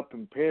splitting up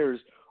in pairs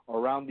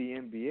around the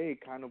NBA,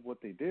 kind of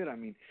what they did. I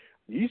mean,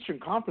 the Eastern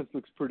Conference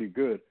looks pretty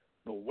good.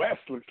 The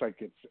West looks like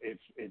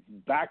it's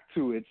back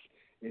to its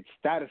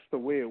status the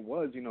way it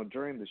was,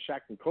 during the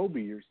Shaq and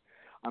Kobe years.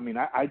 I mean,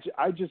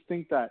 I just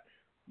think that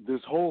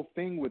this whole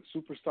thing with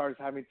superstars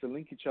having to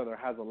link each other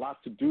has a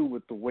lot to do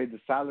with the way the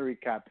salary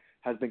cap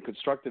has been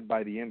constructed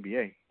by the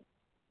NBA.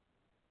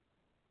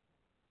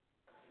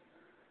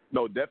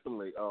 No,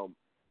 definitely.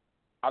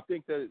 I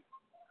think that,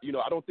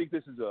 I don't think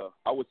this is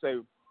I would say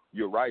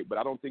you're right, but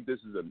I don't think this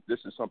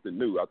is something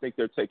new. I think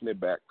they're taking it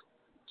back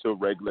to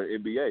regular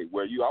NBA,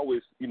 where you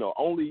always,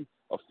 only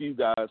a few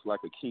guys like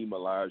Akeem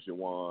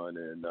Olajuwon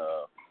and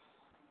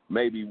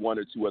maybe 1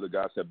 or 2 other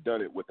guys have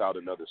done it without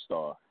another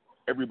star.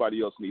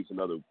 Everybody else needs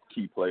another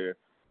key player,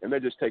 and they're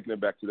just taking it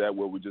back to that,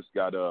 where we just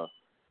got 2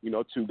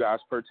 guys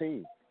per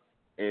team,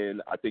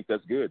 and I think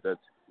that's good. That's,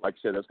 like I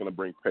said, that's going to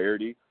bring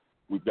parity.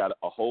 We've got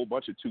a whole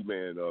bunch of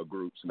 2-man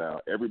groups now.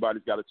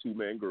 Everybody's got a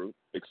 2-man group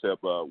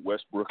except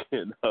Westbrook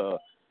and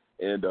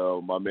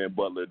my man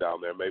Butler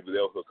down there. Maybe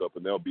they'll hook up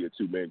and they'll be a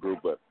 2-man group,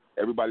 but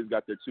everybody's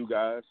got their 2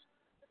 guys.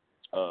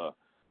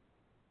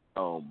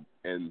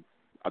 And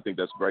I think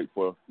that's great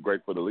for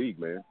the league,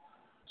 man.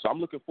 So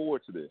I'm looking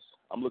forward to this.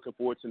 I'm looking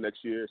forward to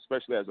next year,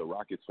 especially as a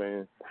Rockets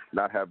fan,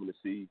 not having to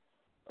see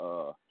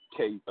AD,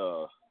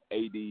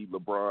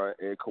 LeBron,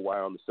 and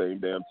Kawhi on the same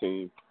damn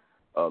team.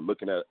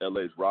 Looking at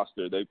LA's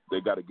roster,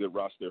 they got a good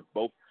roster.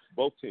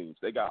 Both teams,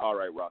 they got all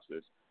right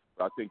rosters.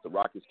 But I think the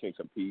Rockets can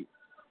compete.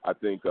 I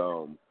think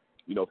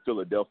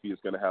Philadelphia is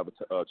going to have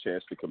a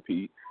chance to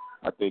compete.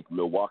 I think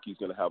Milwaukee's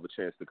going to have a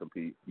chance to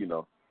compete.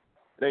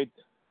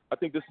 I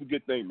think this is a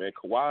good thing, man.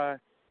 Kawhi,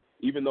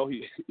 even though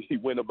he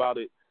went about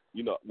it,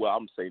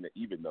 I'm saying that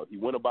even though he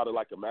went about it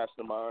like a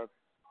mastermind,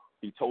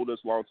 he told us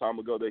a long time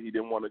ago that he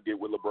didn't want to get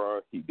with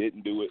LeBron. He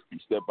didn't do it. He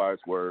stepped by his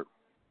word.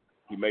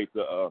 He made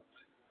the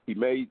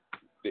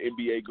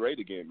NBA great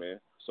again, man.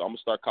 So I'm gonna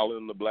start calling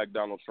him the Black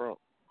Donald Trump.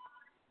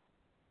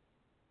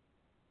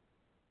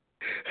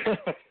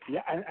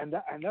 Yeah, and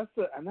that's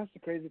the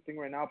crazy thing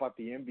right now about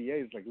the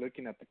NBA is like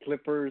looking at the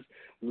Clippers,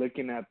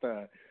 looking at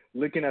the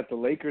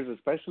Lakers,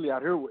 especially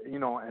out here,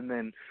 and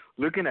then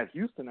looking at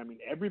Houston. I mean,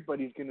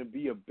 everybody's gonna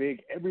be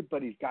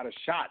everybody's got a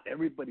shot,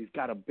 everybody's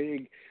got a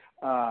big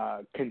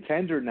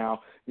contender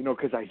now,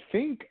 because I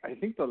think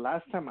the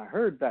last time I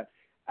heard that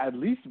at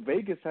least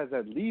Vegas has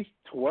at least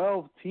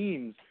 12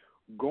 teams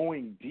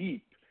going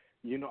deep.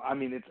 I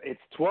mean,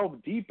 it's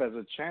 12 deep as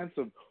a chance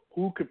of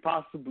who could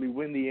possibly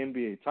win the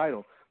NBA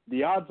title.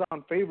 The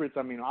odds-on favorites,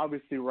 I mean,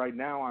 obviously right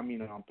now,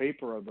 on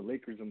paper are the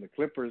Lakers and the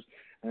Clippers,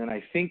 and then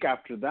I think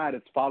after that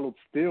it's followed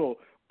still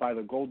by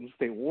the Golden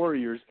State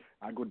Warriors.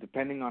 I go,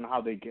 depending on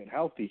how they get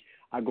healthy.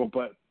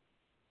 But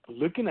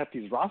looking at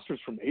these rosters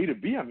from A to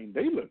B, I mean,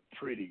 they look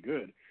pretty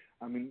good.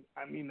 I mean,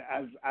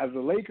 as a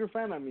Laker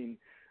fan, I mean,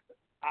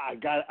 I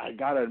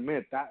gotta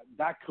admit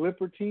that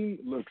Clipper team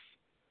looks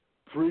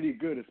pretty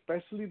good,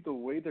 especially the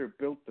way they're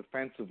built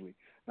defensively.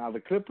 Now the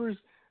Clippers,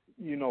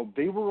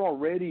 they were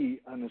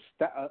already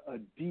a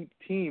deep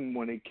team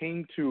when it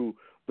came to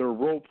their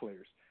role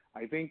players.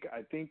 I think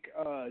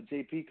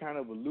JP kind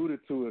of alluded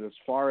to it as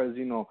far as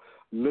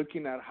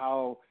looking at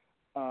how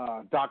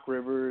Doc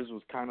Rivers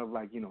was kind of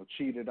like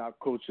cheated out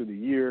Coach of the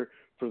Year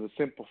for the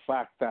simple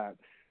fact that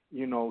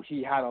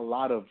he had a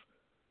lot of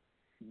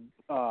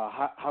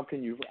how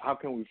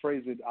can we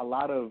phrase it? A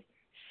lot of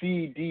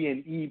C, D,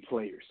 and E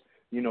players.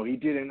 He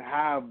didn't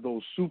have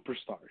those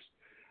superstars.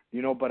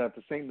 But at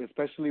the same,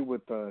 especially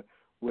with the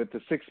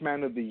 6th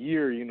man of the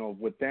year,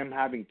 with them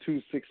having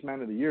 2 6th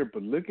man of the year.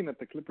 But looking at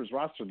the Clippers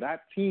roster,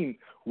 that team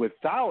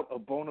without a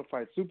bona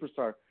fide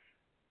superstar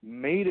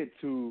made it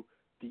to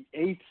the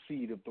 8th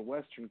seed of the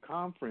Western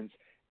Conference,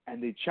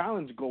 and they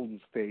challenged Golden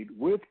State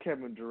with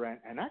Kevin Durant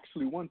and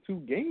actually won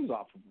 2 games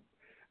off of them.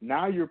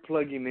 Now you're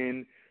plugging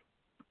in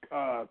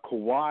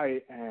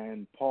Kawhi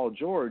and Paul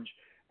George,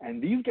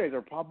 and these guys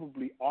are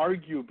probably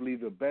arguably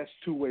the best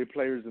 2-way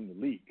players in the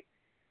league.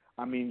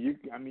 I'm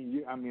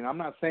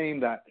not saying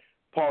that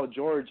Paul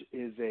George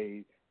is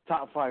a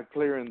top 5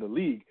 player in the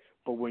league,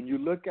 but when you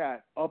look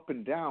at up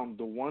and down,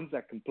 the ones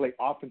that can play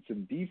offense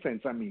and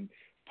defense, I mean,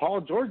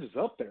 Paul George is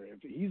up there.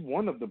 He's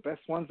one of the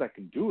best ones that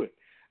can do it.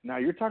 Now,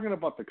 you're talking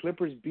about the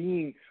Clippers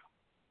being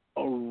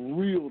a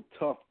real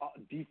tough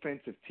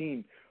defensive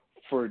team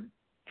for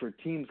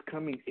teams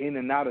coming in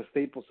and out of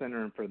Staples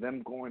Center and for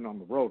them going on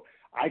the road.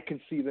 I can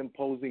see them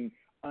posing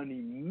an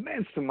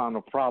immense amount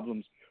of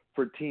problems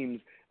for teams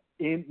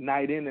in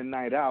and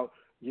night out,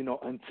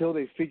 until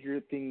they figure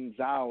things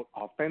out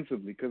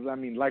offensively. Because,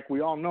 like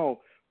we all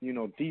know,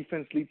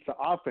 defense leads to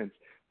offense.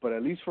 But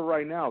at least for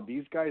right now,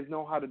 these guys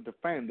know how to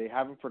defend. They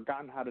haven't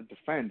forgotten how to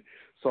defend.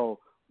 So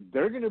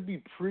they're going to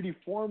be pretty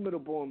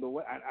formidable in the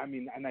way. I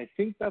mean, and I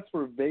think that's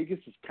where Vegas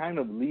is kind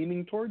of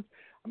leaning towards.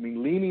 I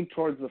mean, leaning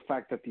towards the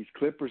fact that these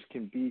Clippers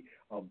can be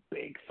a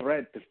big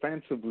threat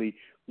defensively.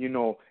 You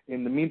know,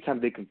 in the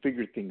meantime, they can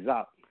figure things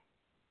out.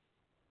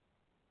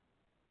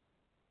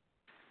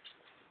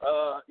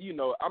 You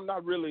know, I've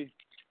never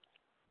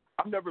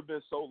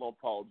been sold on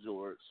Paul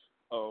George.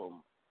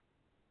 You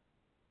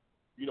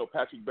know,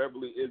 Patrick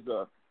Beverly is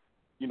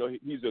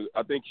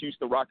I think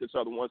Houston Rockets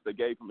are the ones that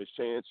gave him his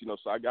chance, you know,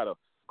 so I got a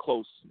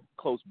close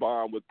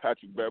bond with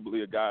Patrick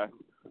Beverly, a guy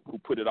who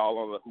puts it all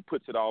on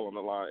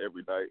the line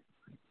every night.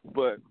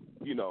 But,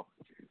 you know,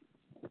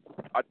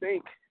 I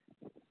think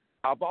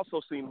I've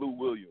also seen Lou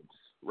Williams,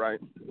 right?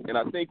 And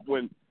I think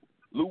when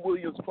Lou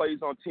Williams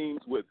plays on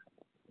teams with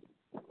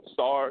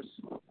stars,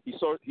 he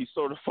sort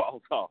of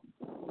falls off.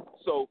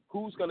 So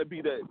who's going to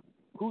get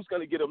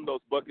them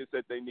those buckets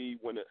that they need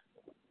when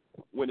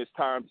it's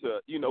time to,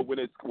 you know, when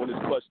it's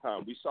clutch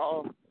time? We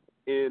saw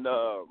in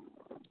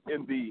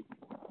the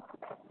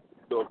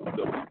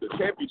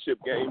championship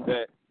game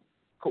that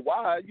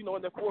Kawhi, you know,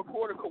 in the fourth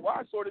quarter,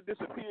 Kawhi sort of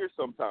disappears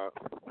sometimes.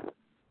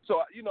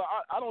 So, you know,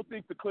 I don't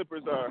think the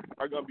Clippers are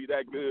going to be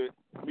that good,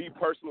 me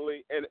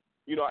personally. And,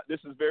 you know, this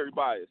is very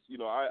biased. You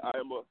know, I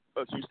am a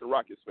Houston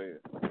Rockets fan.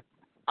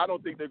 I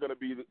don't think they're going to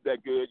be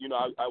that good. You know,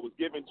 I was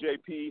giving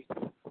JP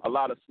a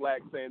lot of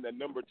slack saying that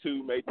number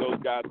 2 made those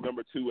guys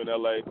number 2 in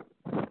L.A.,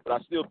 but I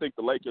still think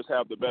the Lakers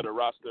have the better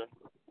roster.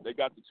 They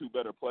got the 2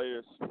 better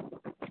players.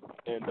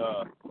 And,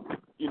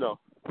 you know,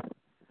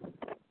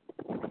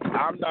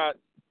 I'm not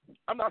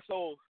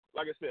sold.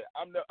 Like I said,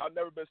 I've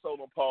never been sold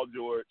on Paul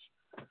George.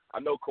 I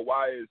know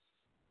Kawhi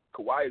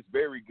is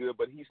very good,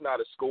 but he's not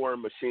a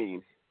scoring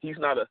machine. He's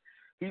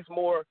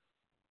more.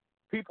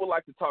 People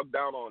like to talk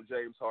down on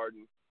James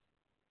Harden,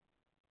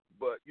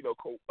 but you know,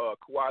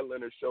 Kawhi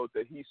Leonard showed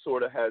that he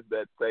sort of has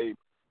that same.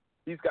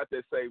 He's got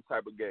that same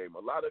type of game.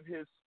 A lot of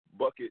his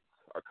buckets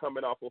are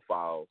coming off of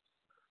fouls.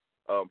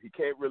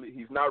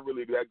 He's not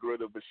really that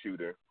good of a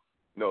shooter.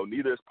 No,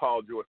 neither is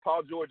Paul George.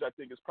 Paul George, I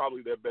think, is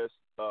probably their best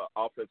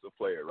offensive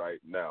player right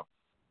now.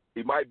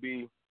 He might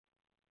be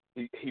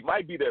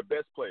their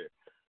best player.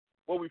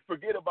 What we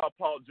forget about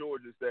Paul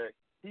George is that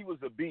he was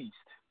a beast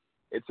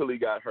until he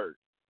got hurt.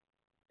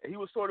 And he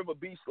was sort of a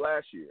beast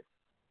last year.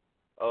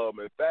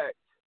 In fact,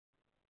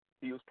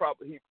 he was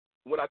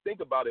when I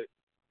think about it,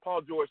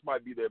 Paul George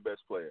might be their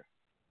best player.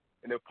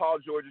 And if Paul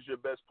George is your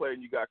best player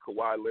and you got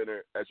Kawhi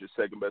Leonard as your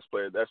second best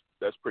player,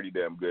 that's pretty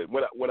damn good.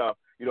 When I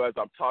you know, as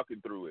I'm talking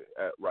through it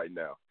right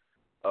now,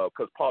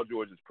 because Paul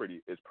George is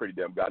pretty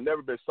damn good. I've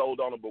never been sold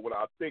on him, but when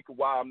I think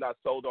why I'm not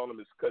sold on him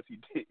is because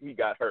he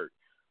got hurt.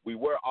 We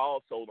were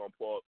all sold on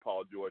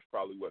Paul George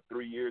probably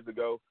 3 years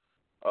ago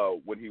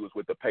when he was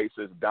with the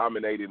Pacers,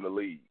 dominating the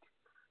league.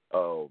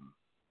 So,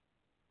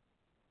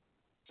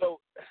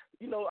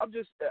 you know, I'm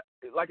just,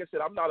 like I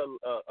said, I'm not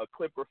a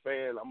Clipper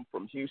fan. I'm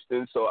from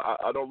Houston, so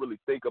I don't really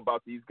think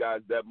about these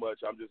guys that much.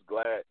 I'm just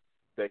glad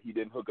that he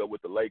didn't hook up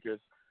with the Lakers.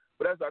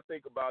 But as I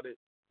think about it,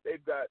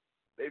 they've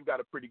got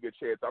a pretty good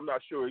chance. I'm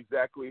not sure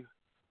exactly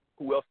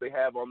who else they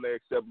have on there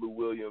except Lou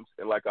Williams.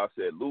 And like I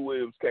said, Lou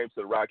Williams came to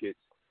the Rockets,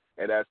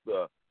 and as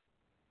the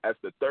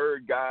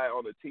third guy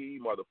on the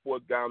team or the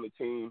fourth guy on the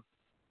team,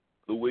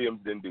 Lou Williams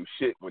didn't do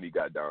shit when he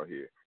got down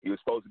here. He was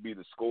supposed to be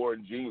the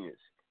scoring genius.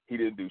 He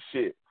didn't do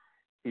shit.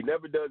 He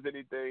never does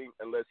anything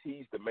unless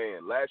he's the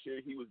man. Last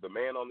year, he was the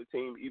man on the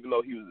team, even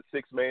though he was the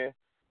sixth man.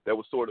 That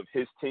was sort of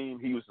his team.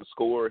 He was the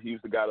scorer. He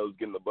was the guy that was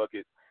getting the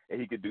bucket, and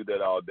he could do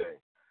that all day.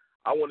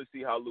 I want to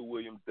see how Lou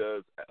Williams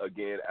does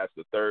again as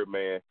the third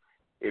man.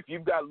 If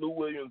you've got Lou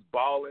Williams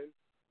balling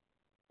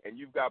and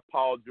you've got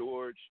Paul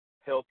George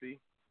healthy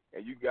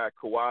and you've got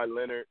Kawhi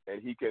Leonard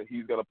and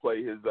he's going to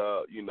play his,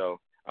 you know,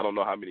 I don't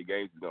know how many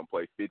games he's going to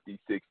play, 50,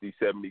 60,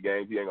 70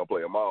 games. He ain't going to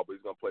play them all, but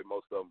he's going to play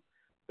most of them.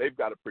 They've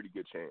got a pretty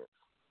good chance.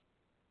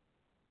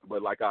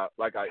 But like I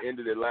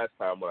ended it last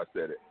time when I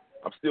said it,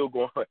 I still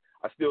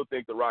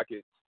think the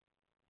Rockets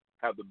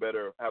have a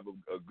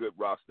good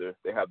roster.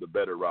 They have the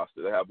better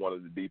roster. They have one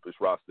of the deepest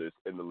rosters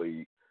in the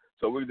league.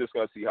 So we're just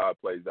going to see how it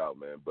plays out,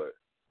 man. But,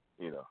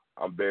 you know,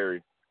 I'm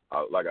very,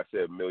 like I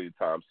said a million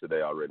times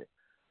today already,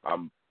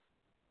 I'm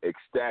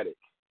ecstatic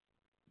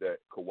that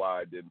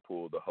Kawhi didn't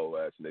pull the whole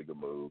ass nigga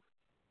move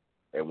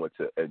and went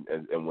to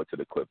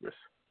the Clippers.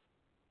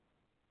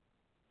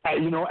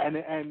 You know,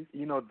 and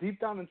you know, deep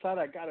down inside,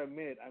 I gotta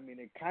admit, I mean,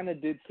 it kind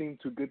of did seem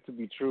too good to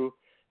be true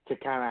to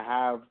kind of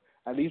have,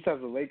 at least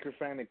as a Laker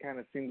fan, it kind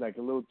of seemed like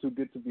a little too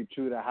good to be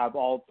true to have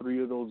all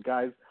three of those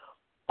guys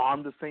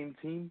on the same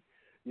team.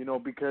 You know,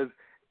 because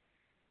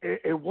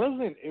it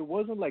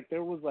wasn't like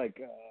there was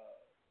like,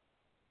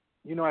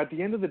 you know, at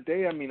the end of the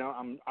day, I mean,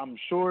 I'm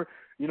sure,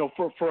 you know,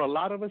 for a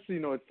lot of us, you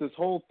know, it's this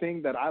whole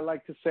thing that I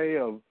like to say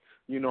of,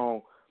 you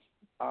know.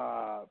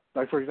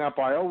 Like, for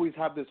example, I always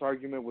have this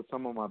argument with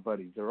some of my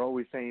buddies. They're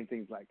always saying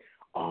things like,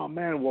 oh,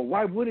 man, well,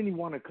 why wouldn't he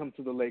want to come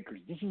to the Lakers?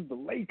 This is the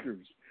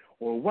Lakers.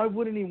 Or why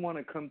wouldn't he want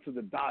to come to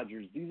the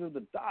Dodgers? These are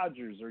the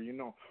Dodgers. Or, you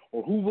know,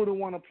 or who wouldn't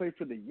want to play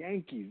for the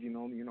Yankees? You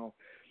know,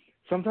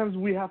 sometimes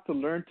we have to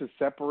learn to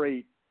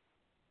separate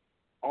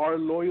our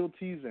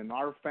loyalties and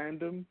our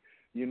fandom,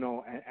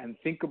 and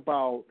think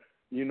about,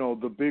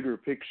 the bigger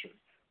picture.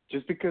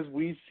 Just because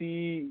we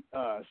see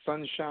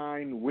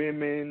sunshine,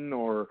 women,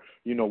 or,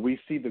 we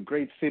see the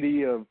great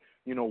city of,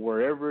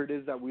 wherever it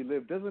is that we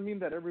live, doesn't mean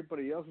that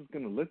everybody else is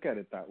going to look at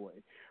it that way.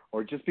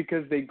 Or just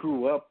because they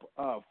grew up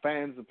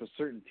fans of a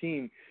certain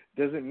team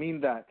doesn't mean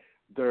that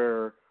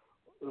their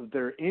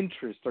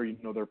interest or,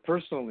 their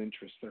personal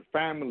interests, their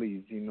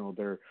families,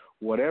 their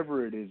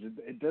whatever it is,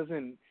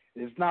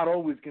 it's not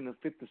always going to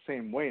fit the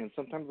same way. And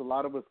sometimes a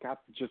lot of us have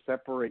to just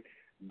separate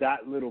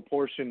that little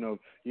portion of,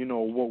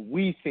 what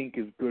we think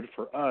is good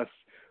for us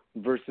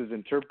versus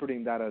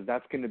interpreting that as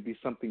that's going to be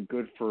something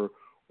good for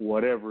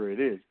whatever it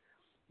is.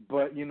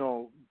 But,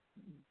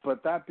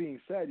 but that being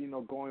said,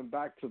 going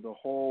back to the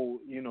whole,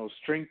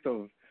 strength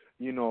of,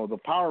 the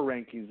power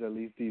rankings, at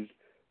least these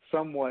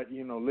somewhat,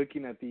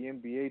 looking at the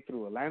NBA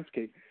through a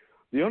landscape,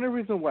 the only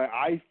reason why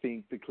I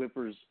think the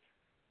Clippers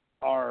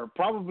are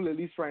probably, at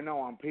least right now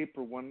on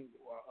paper,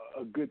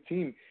 a good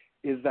team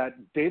is that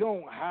they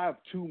don't have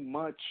too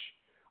much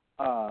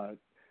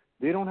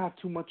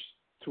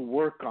to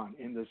work on,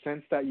 in the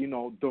sense that,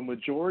 the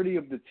majority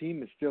of the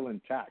team is still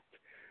intact.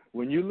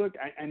 When you look,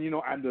 and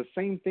the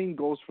same thing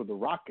goes for the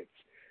Rockets.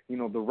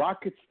 The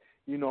Rockets,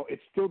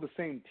 it's still the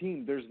same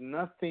team. There's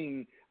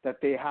nothing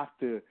that they have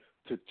to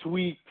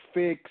tweak,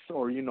 fix,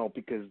 or,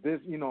 because this,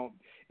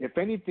 if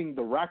anything,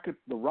 the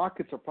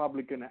Rockets are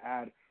probably going to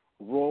add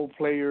role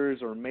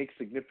players or make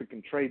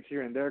significant trades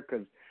here and there,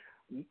 because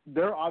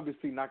they're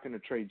obviously not going to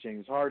trade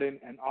James Harden,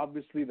 and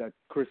obviously that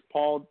Chris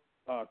Paul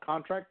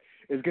contract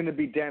is going to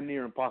be damn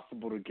near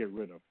impossible to get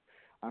rid of.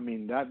 I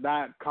mean,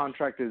 that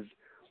contract is,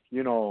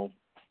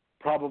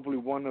 probably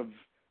one of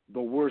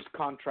the worst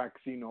contracts,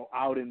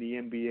 out in the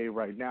NBA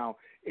right now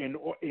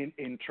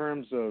in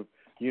terms of,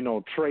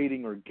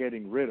 trading or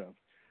getting rid of.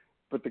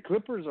 But the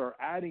Clippers are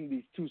adding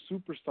these two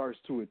superstars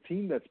to a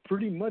team that's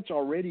pretty much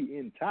already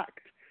intact.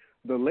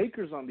 The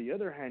Lakers, on the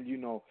other hand,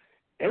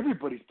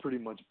 everybody's pretty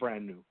much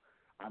brand new.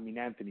 I mean,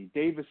 Anthony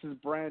Davis is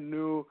brand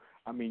new.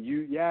 I mean,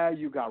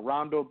 you got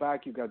Rondo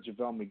back, you got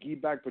JaVale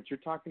McGee back, but you're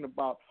talking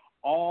about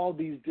all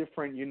these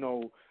different,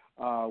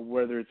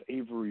 whether it's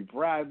Avery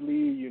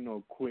Bradley,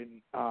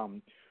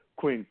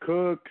 Quinn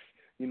Cooks,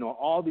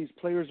 all these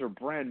players are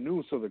brand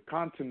new. So the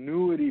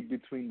continuity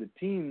between the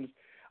teams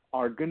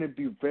are going to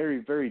be very,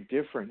 very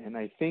different. And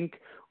I think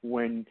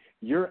when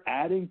you're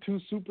adding two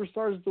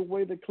superstars the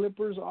way the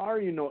Clippers are,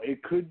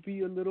 it could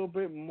be a little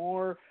bit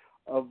more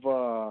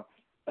of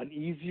an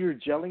easier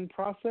gelling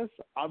process.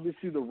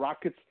 Obviously, the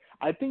Rockets,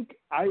 I think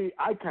I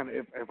kind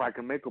of, if I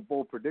can make a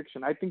bold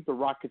prediction, I think the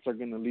Rockets are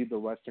going to lead the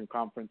Western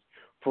Conference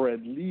for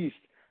at least,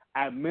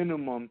 at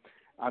minimum.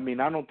 I mean,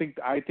 I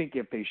think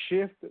if they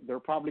shift, they're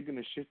probably going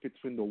to shift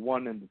between the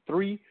 1 and the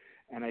 3.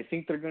 And I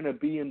think they're going to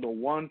be in the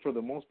 1 for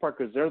the most part,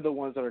 because they're the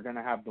ones that are going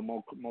to have the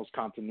most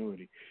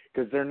continuity,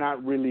 because they're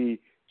not really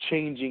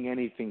changing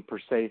anything per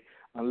se,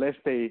 unless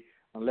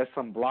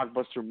some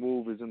blockbuster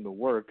move is in the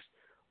works,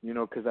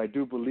 because I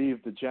do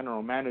believe the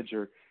general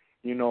manager,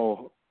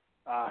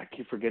 I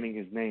keep forgetting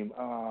his name.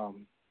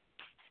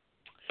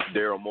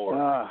 Daryl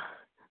Morey.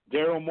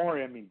 Daryl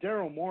Morey. I mean,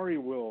 Daryl Morey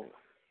will.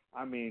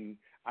 I mean,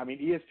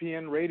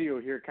 ESPN Radio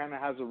here kind of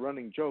has a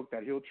running joke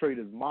that he'll trade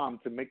his mom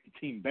to make the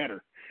team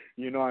better.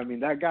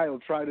 That guy will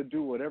try to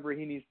do whatever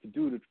he needs to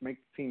do to make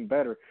the team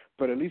better.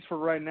 But at least for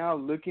right now,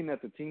 looking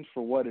at the teams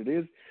for what it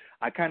is,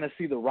 I kind of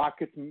see the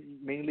Rockets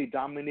mainly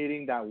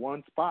dominating that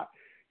one spot.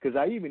 Because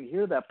I even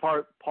hear that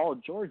Paul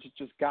George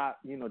just got,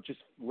 just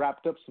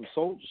wrapped up some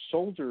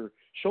shoulder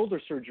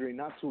surgery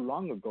not too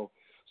long ago.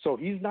 So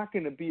he's not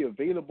going to be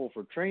available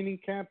for training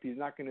camp. He's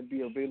not going to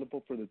be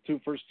available for the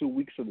first 2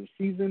 weeks of the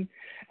season.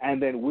 And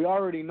then we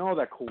already know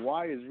that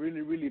Kawhi is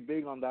really, really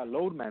big on that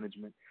load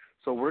management.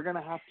 So we're going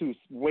to have to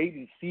wait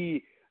and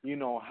see,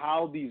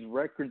 how these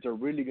records are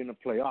really going to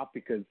play off,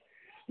 because,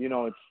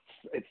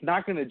 it's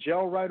not going to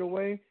gel right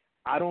away.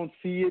 I don't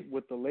see it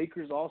with the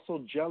Lakers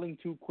also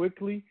gelling too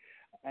quickly.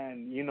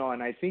 And,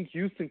 and I think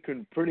Houston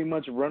can pretty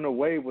much run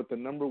away with the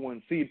number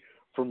 1 seed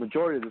for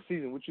majority of the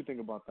season. What you think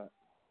about that?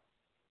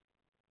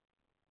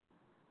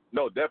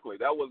 No, definitely.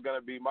 That was going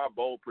to be my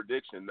bold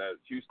prediction, that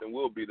Houston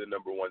will be the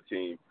number 1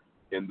 team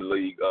in the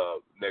league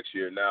next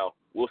year. Now,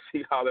 we'll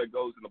see how that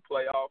goes in the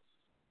playoffs.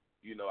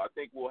 I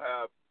think we'll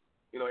have,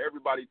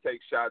 everybody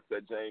takes shots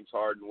at James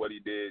Harden, what he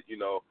did.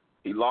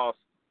 He lost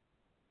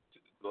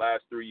the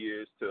last 3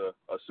 years to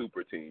a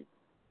super team,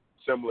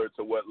 similar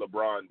to what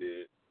LeBron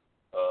did.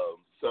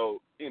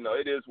 So,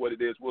 it is what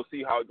it is. We'll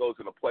see how it goes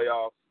in the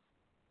playoffs.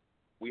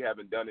 We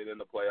haven't done it in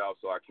the playoffs,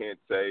 so I can't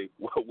say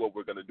what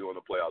we're going to do in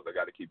the playoffs. I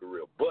got to keep it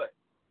real. But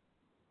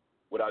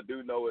what I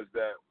do know is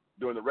that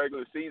during the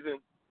regular season,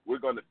 we're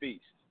going to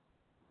feast.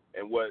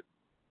 And what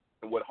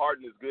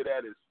Harden is good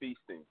at is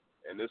feasting.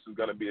 And this is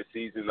going to be a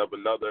season of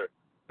another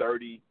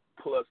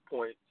 30-plus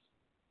points,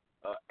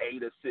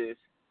 8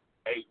 assists,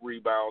 8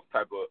 rebounds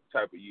type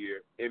of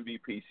year,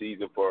 MVP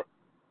season for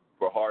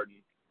Harden.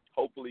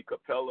 Hopefully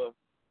Capella,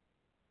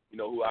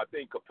 who I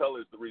think Capella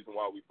is the reason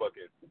why we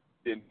fucking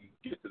didn't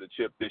get to the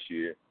chip this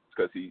year.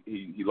 because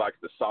he likes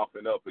to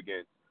soften up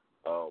against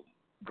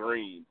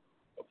Green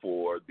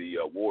for the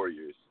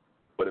Warriors.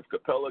 But if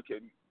Capella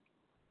can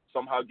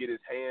somehow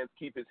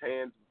keep his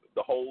hands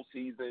the whole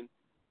season,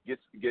 get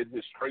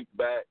his strength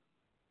back,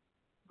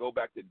 go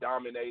back to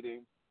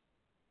dominating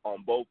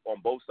on both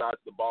sides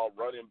of the ball,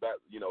 running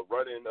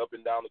up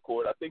and down the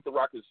court, I think the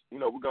Rockets, we're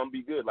gonna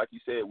be good. Like you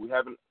said, we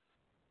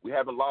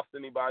haven't lost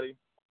anybody.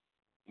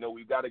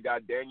 We've got a guy,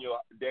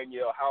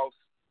 Danielle House,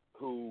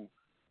 who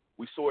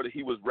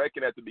he was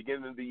wrecking at the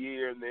beginning of the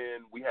year, and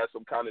then we had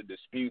some kind of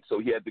dispute, so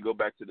he had to go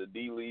back to the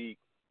D-League.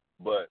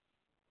 But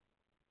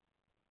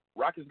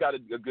Rockets got a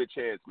good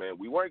chance, man.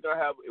 We weren't going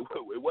to have –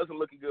 it wasn't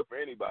looking good for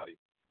anybody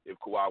if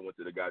Kawhi went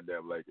to the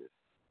goddamn Lakers.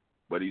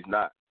 But he's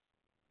not.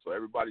 So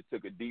everybody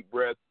took a deep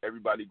breath.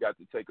 Everybody got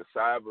to take a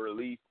sigh of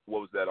relief.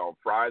 What was that, on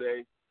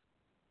Friday?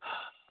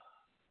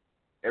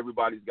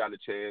 Everybody's got a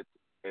chance.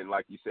 And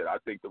like you said, I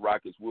think the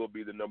Rockets will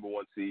be the number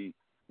 1 seed.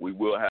 We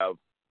will have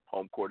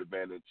home court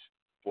advantage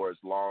for as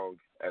long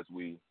as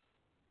we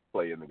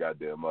play in the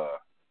goddamn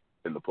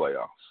in the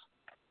playoffs.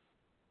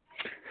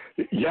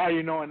 Yeah,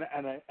 and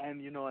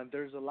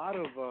there's a lot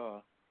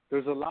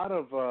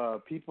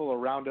of people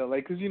around LA,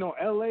 because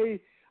LA,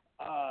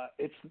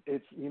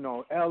 it's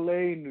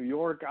LA, New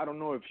York. I don't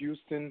know if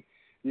Houston,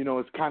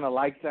 it's kind of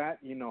like that.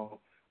 I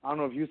don't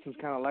know if Houston's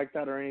kind of like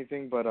that or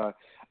anything, but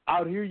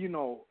out here,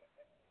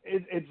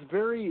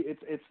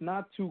 it's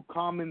not too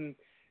common.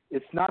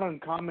 It's not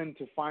uncommon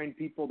to find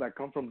people that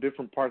come from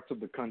different parts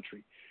of the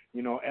country.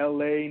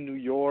 LA, New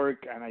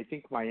York, and I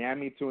think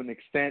Miami to an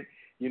extent.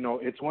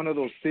 It's one of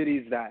those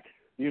cities that,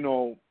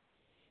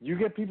 you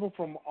get people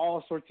from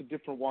all sorts of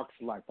different walks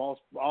of life,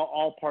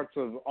 all parts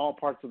of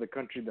the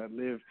country that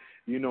live,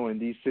 in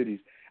these cities.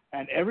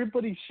 And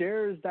everybody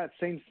shares that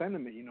same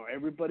sentiment.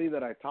 Everybody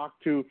that I talk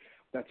to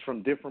that's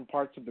from different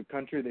parts of the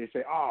country, they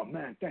say, "Oh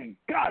man, thank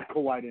God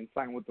Kawhi didn't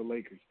sign with the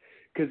Lakers."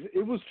 Because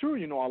it was true,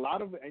 a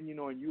lot of, and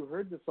you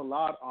heard this a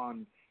lot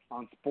on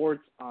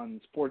sports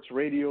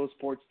radio,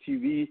 sports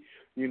TV,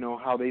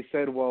 how they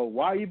said, well,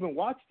 why even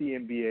watch the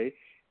NBA?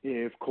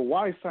 If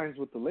Kawhi signs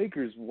with the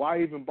Lakers,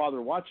 why even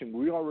bother watching?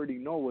 We already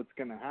know what's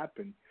going to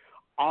happen.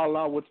 A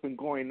la what's been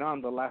going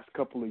on the last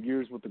couple of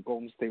years with the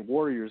Golden State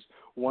Warriors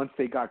once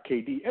they got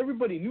KD.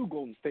 Everybody knew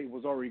Golden State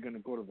was already going to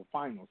go to the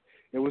finals.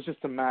 It was just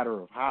a matter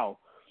of how.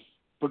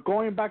 But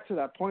going back to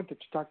that point that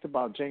you talked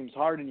about James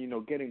Harden,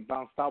 getting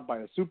bounced out by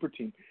a super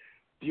team,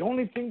 the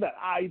only thing that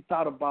I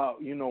thought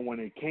about, when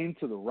it came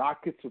to the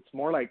Rockets, it's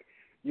more like,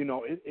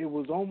 it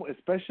was almost,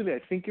 especially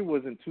I think it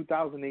was in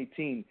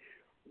 2018,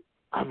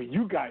 I mean,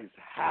 you guys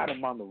had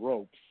them on the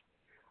ropes.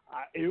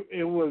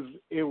 It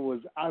was,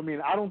 I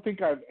mean, I don't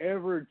think I've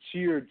ever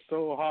cheered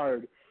so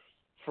hard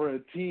for a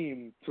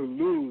team to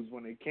lose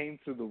when it came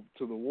to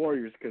the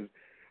Warriors, because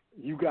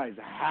you guys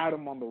had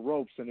them on the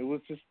ropes, and it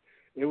was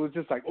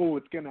just like, oh,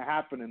 it's gonna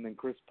happen, and then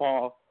Chris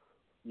Paul,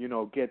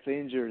 gets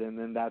injured, and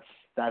then that's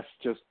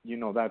just,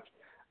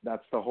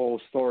 that's the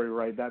whole story,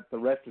 right? That the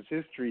rest is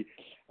history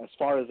as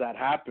far as that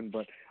happened.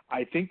 But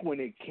I think when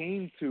it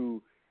came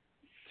to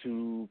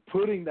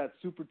putting that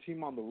super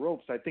team on the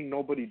ropes, I think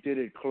nobody did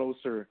it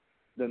closer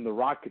than the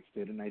Rockets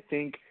did. And I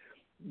think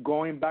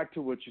going back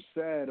to what you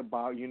said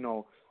about,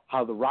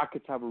 how the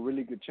Rockets have a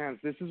really good chance,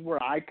 this is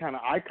where I kind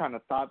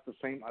of thought the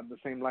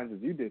same lines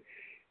as you did.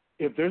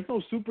 If there's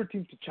no super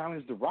team to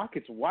challenge the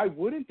Rockets, why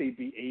wouldn't they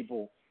be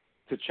able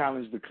to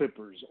challenge the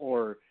Clippers,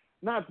 or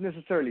not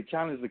necessarily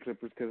challenge the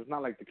Clippers, because it's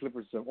not like the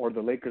Clippers or the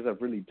Lakers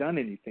have really done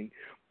anything.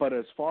 But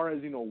as far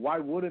as, why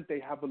wouldn't they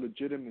have a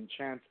legitimate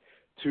chance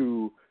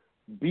to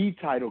be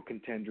title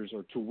contenders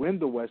or to win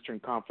the Western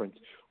Conference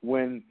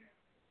when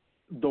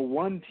the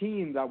one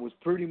team that was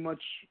pretty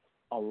much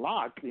a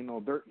lock,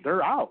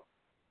 they're out.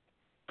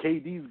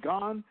 KD's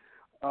gone.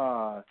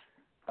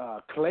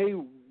 Clay,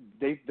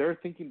 they're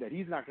thinking that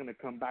he's not going to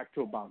come back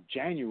to about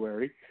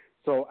January.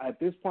 So at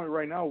this point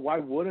right now, why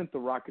wouldn't the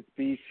Rockets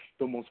be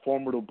the most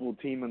formidable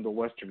team in the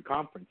Western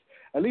Conference?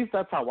 At least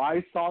that's how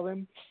I saw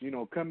them,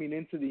 coming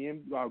into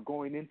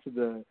going into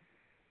the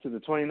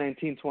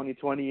 2019-2020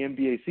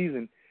 NBA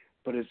season.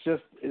 But it's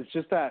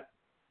just that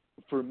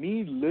for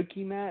me,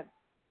 looking at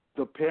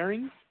the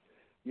pairings,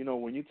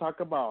 when you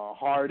talk about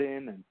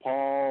Harden and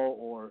Paul,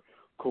 or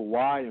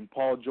Kawhi and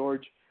Paul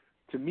George,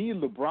 to me,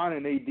 LeBron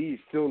and AD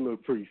still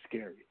look pretty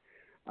scary.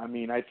 I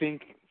mean, at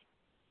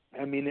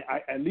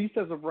least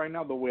as of right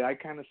now, the way I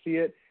kind of see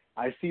it,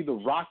 I see the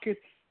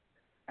Rockets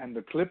and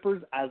the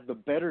Clippers as the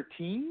better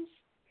teams.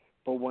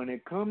 But when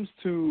it comes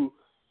to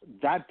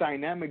that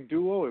dynamic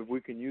duo, if we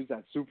can use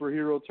that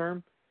superhero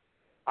term,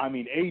 I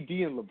mean, AD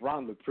and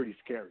LeBron look pretty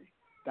scary.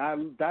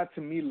 That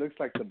to me looks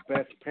like the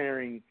best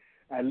pairing,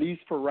 at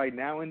least for right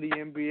now in the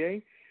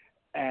NBA.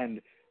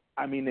 And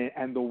I mean,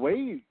 and the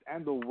way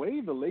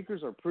the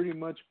Lakers are pretty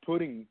much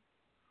putting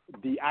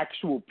the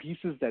actual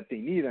pieces that they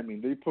need. I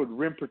mean, they put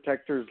rim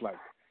protectors like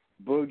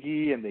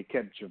Boogie, and they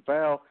kept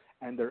JaVale,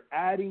 and they're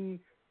adding.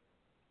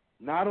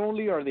 Not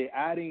only are they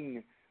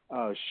adding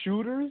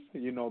shooters,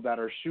 that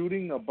are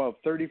shooting above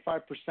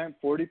 35%,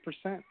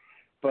 40%,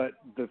 But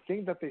the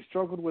thing that they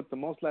struggled with the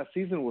most last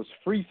season was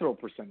free throw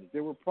percentage.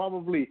 They were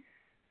probably,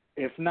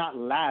 if not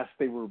last,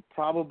 they were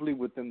probably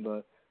within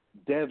the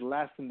dead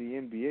last in the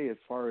NBA as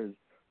far as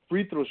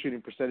free throw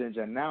shooting percentage.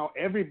 And now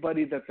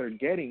everybody that they're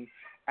getting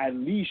at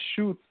least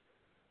shoots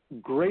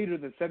greater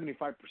than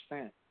 75%.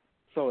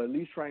 So at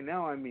least right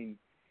now, I mean,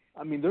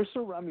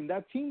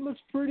 that team looks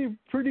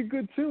pretty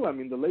good too. I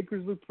mean, the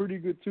Lakers look pretty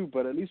good too.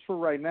 But at least for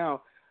right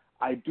now,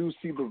 I do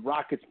see the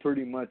Rockets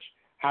pretty much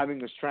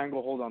having a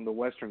stranglehold on the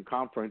Western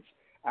Conference,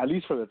 at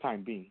least for the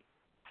time being.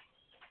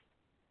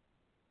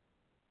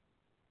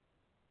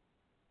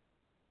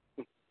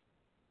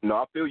 No,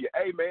 I feel you.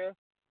 Hey, man.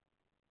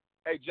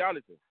 Hey,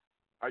 Jonathan,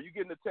 are you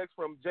getting a text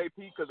from JP?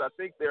 Because I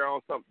think they're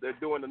on something. They're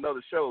doing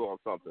another show on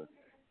something.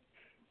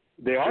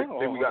 They are? I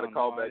think we got to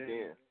call back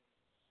in.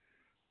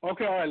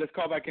 Okay, all right. Let's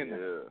call back in then.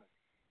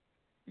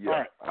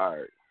 Yeah. All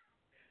right.